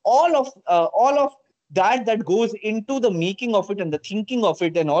disregarding all of that goes into the making of it and the thinking of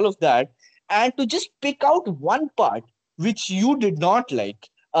it and all of that, and to just pick out one part which you did not like.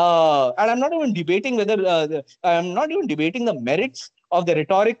 And I'm not even debating I'm not even debating the merits of the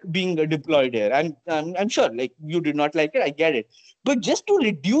rhetoric being deployed here. I'm sure, like, you did not like it. I get it. But just to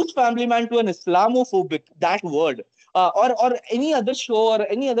reduce Family Man to an Islamophobic, that word, or any other show or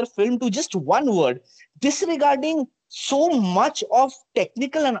any other film to just one word, disregarding so much of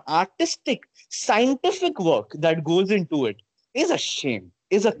technical and artistic, scientific work that goes into it, is a shame,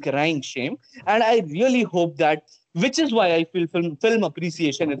 is a crying shame. And I really hope that, which is why I feel film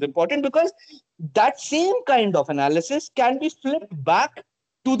appreciation is important, because that same kind of analysis can be flipped back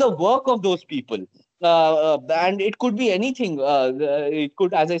to the work of those people. And it could be anything. It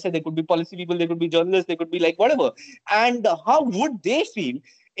could, as I said, they could be policy people, they could be journalists, they could be like whatever. And how would they feel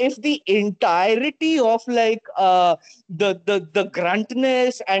if the entirety of like the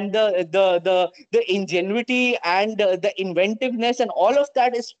gruntness and the ingenuity and the inventiveness and all of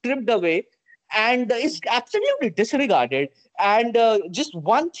that is stripped away and is absolutely disregarded, and just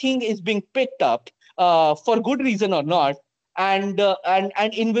one thing is being picked up for good reason or not, and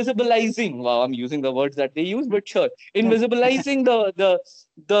invisibilizing, well, I'm using the words that they use, but sure, invisibilizing the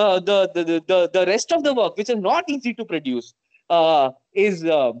rest of the work, which is not easy to produce, is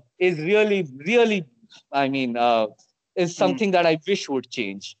really, I mean, is something that I wish would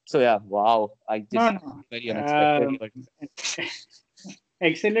change. So yeah, wow, I just, No. very unexpected, but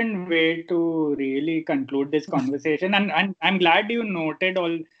Excellent way to really conclude this conversation, and I'm glad you noted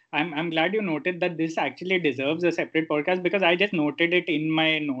all. I'm glad you noted that this actually deserves a separate podcast, because I just noted it in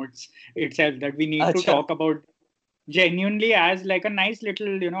my notes itself that we need to Acha. talk about genuinely as like a nice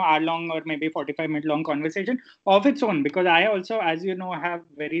little, hour long or maybe 45-minute long conversation of its own, because I also, as you know, have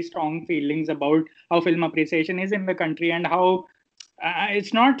very strong feelings about how film appreciation is in the country, and how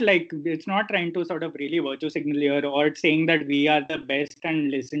it's not trying to sort of really virtue signal here or saying that we are the best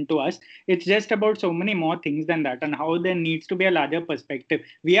and listen to us. It's just about so many more things than that, and how there needs to be a larger perspective.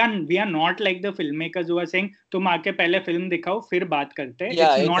 We are not like the filmmakers who are saying tum aake pehle film dikhao fir baat karte hain.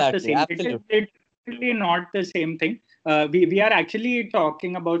 Yeah, It's not the exactly, same. absolutely. It's really not the same thing. We are actually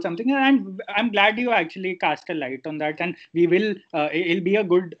talking about something, and I'm glad you actually cast a light on that. And we will it'll be a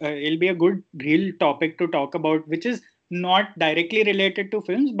good real topic to talk about, which is not directly related to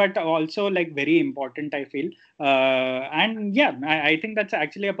films, but also like very important, I feel. And yeah, I think that's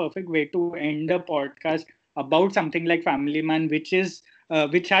actually a perfect way to end a podcast about something like Family Man, which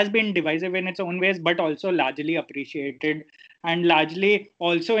has been divisive in its own ways, but also largely appreciated, and largely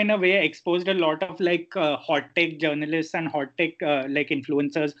also in a way exposed a lot of like hot take journalists and hot take like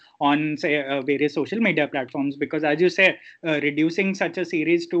influencers on, say, various social media platforms. Because as you say, reducing such a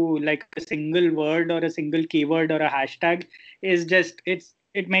series to like a single word or a single keyword or a hashtag is just,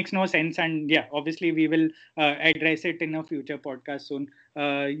 it makes no sense. And yeah, obviously we will address it in a future podcast soon.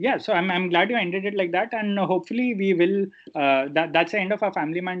 Yeah, so I'm glad you ended it like that, and hopefully we will that's the end of our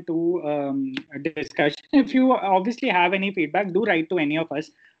Family Man 2 discussion. If you obviously have any feedback, do write to any of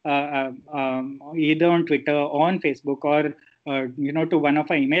us, either on Twitter or on Facebook, or to one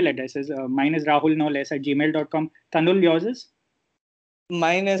of our email addresses. Mine is rahulnoless@gmail.com. Tanul, yours is?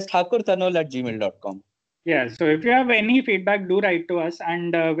 Mine is thakurtanol@gmail.com. Yeah, so if you have any feedback, do write to us,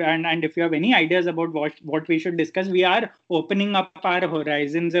 and if you have any ideas about what we should discuss, we are opening up our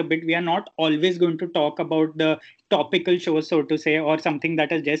horizons a bit. We are not always going to talk about the topical shows, so to say, or something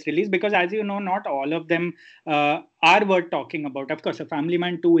that has just released, because as you know, not all of them are worth talking about. Of course, a Family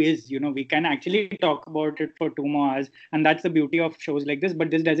Man 2 is, we can actually talk about it for 2 more hours, and that's the beauty of shows like this.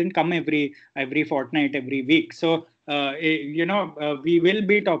 But this doesn't come every fortnight, every week. So we will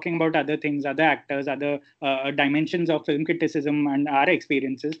be talking about other things, other actors, other dimensions of film criticism and our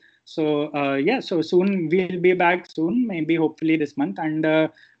experiences. So yeah, so soon we'll be back soon, maybe hopefully this month. And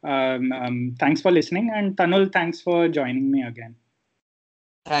thanks for listening. And Tanul, thanks for joining me again.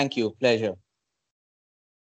 Thank you. Pleasure.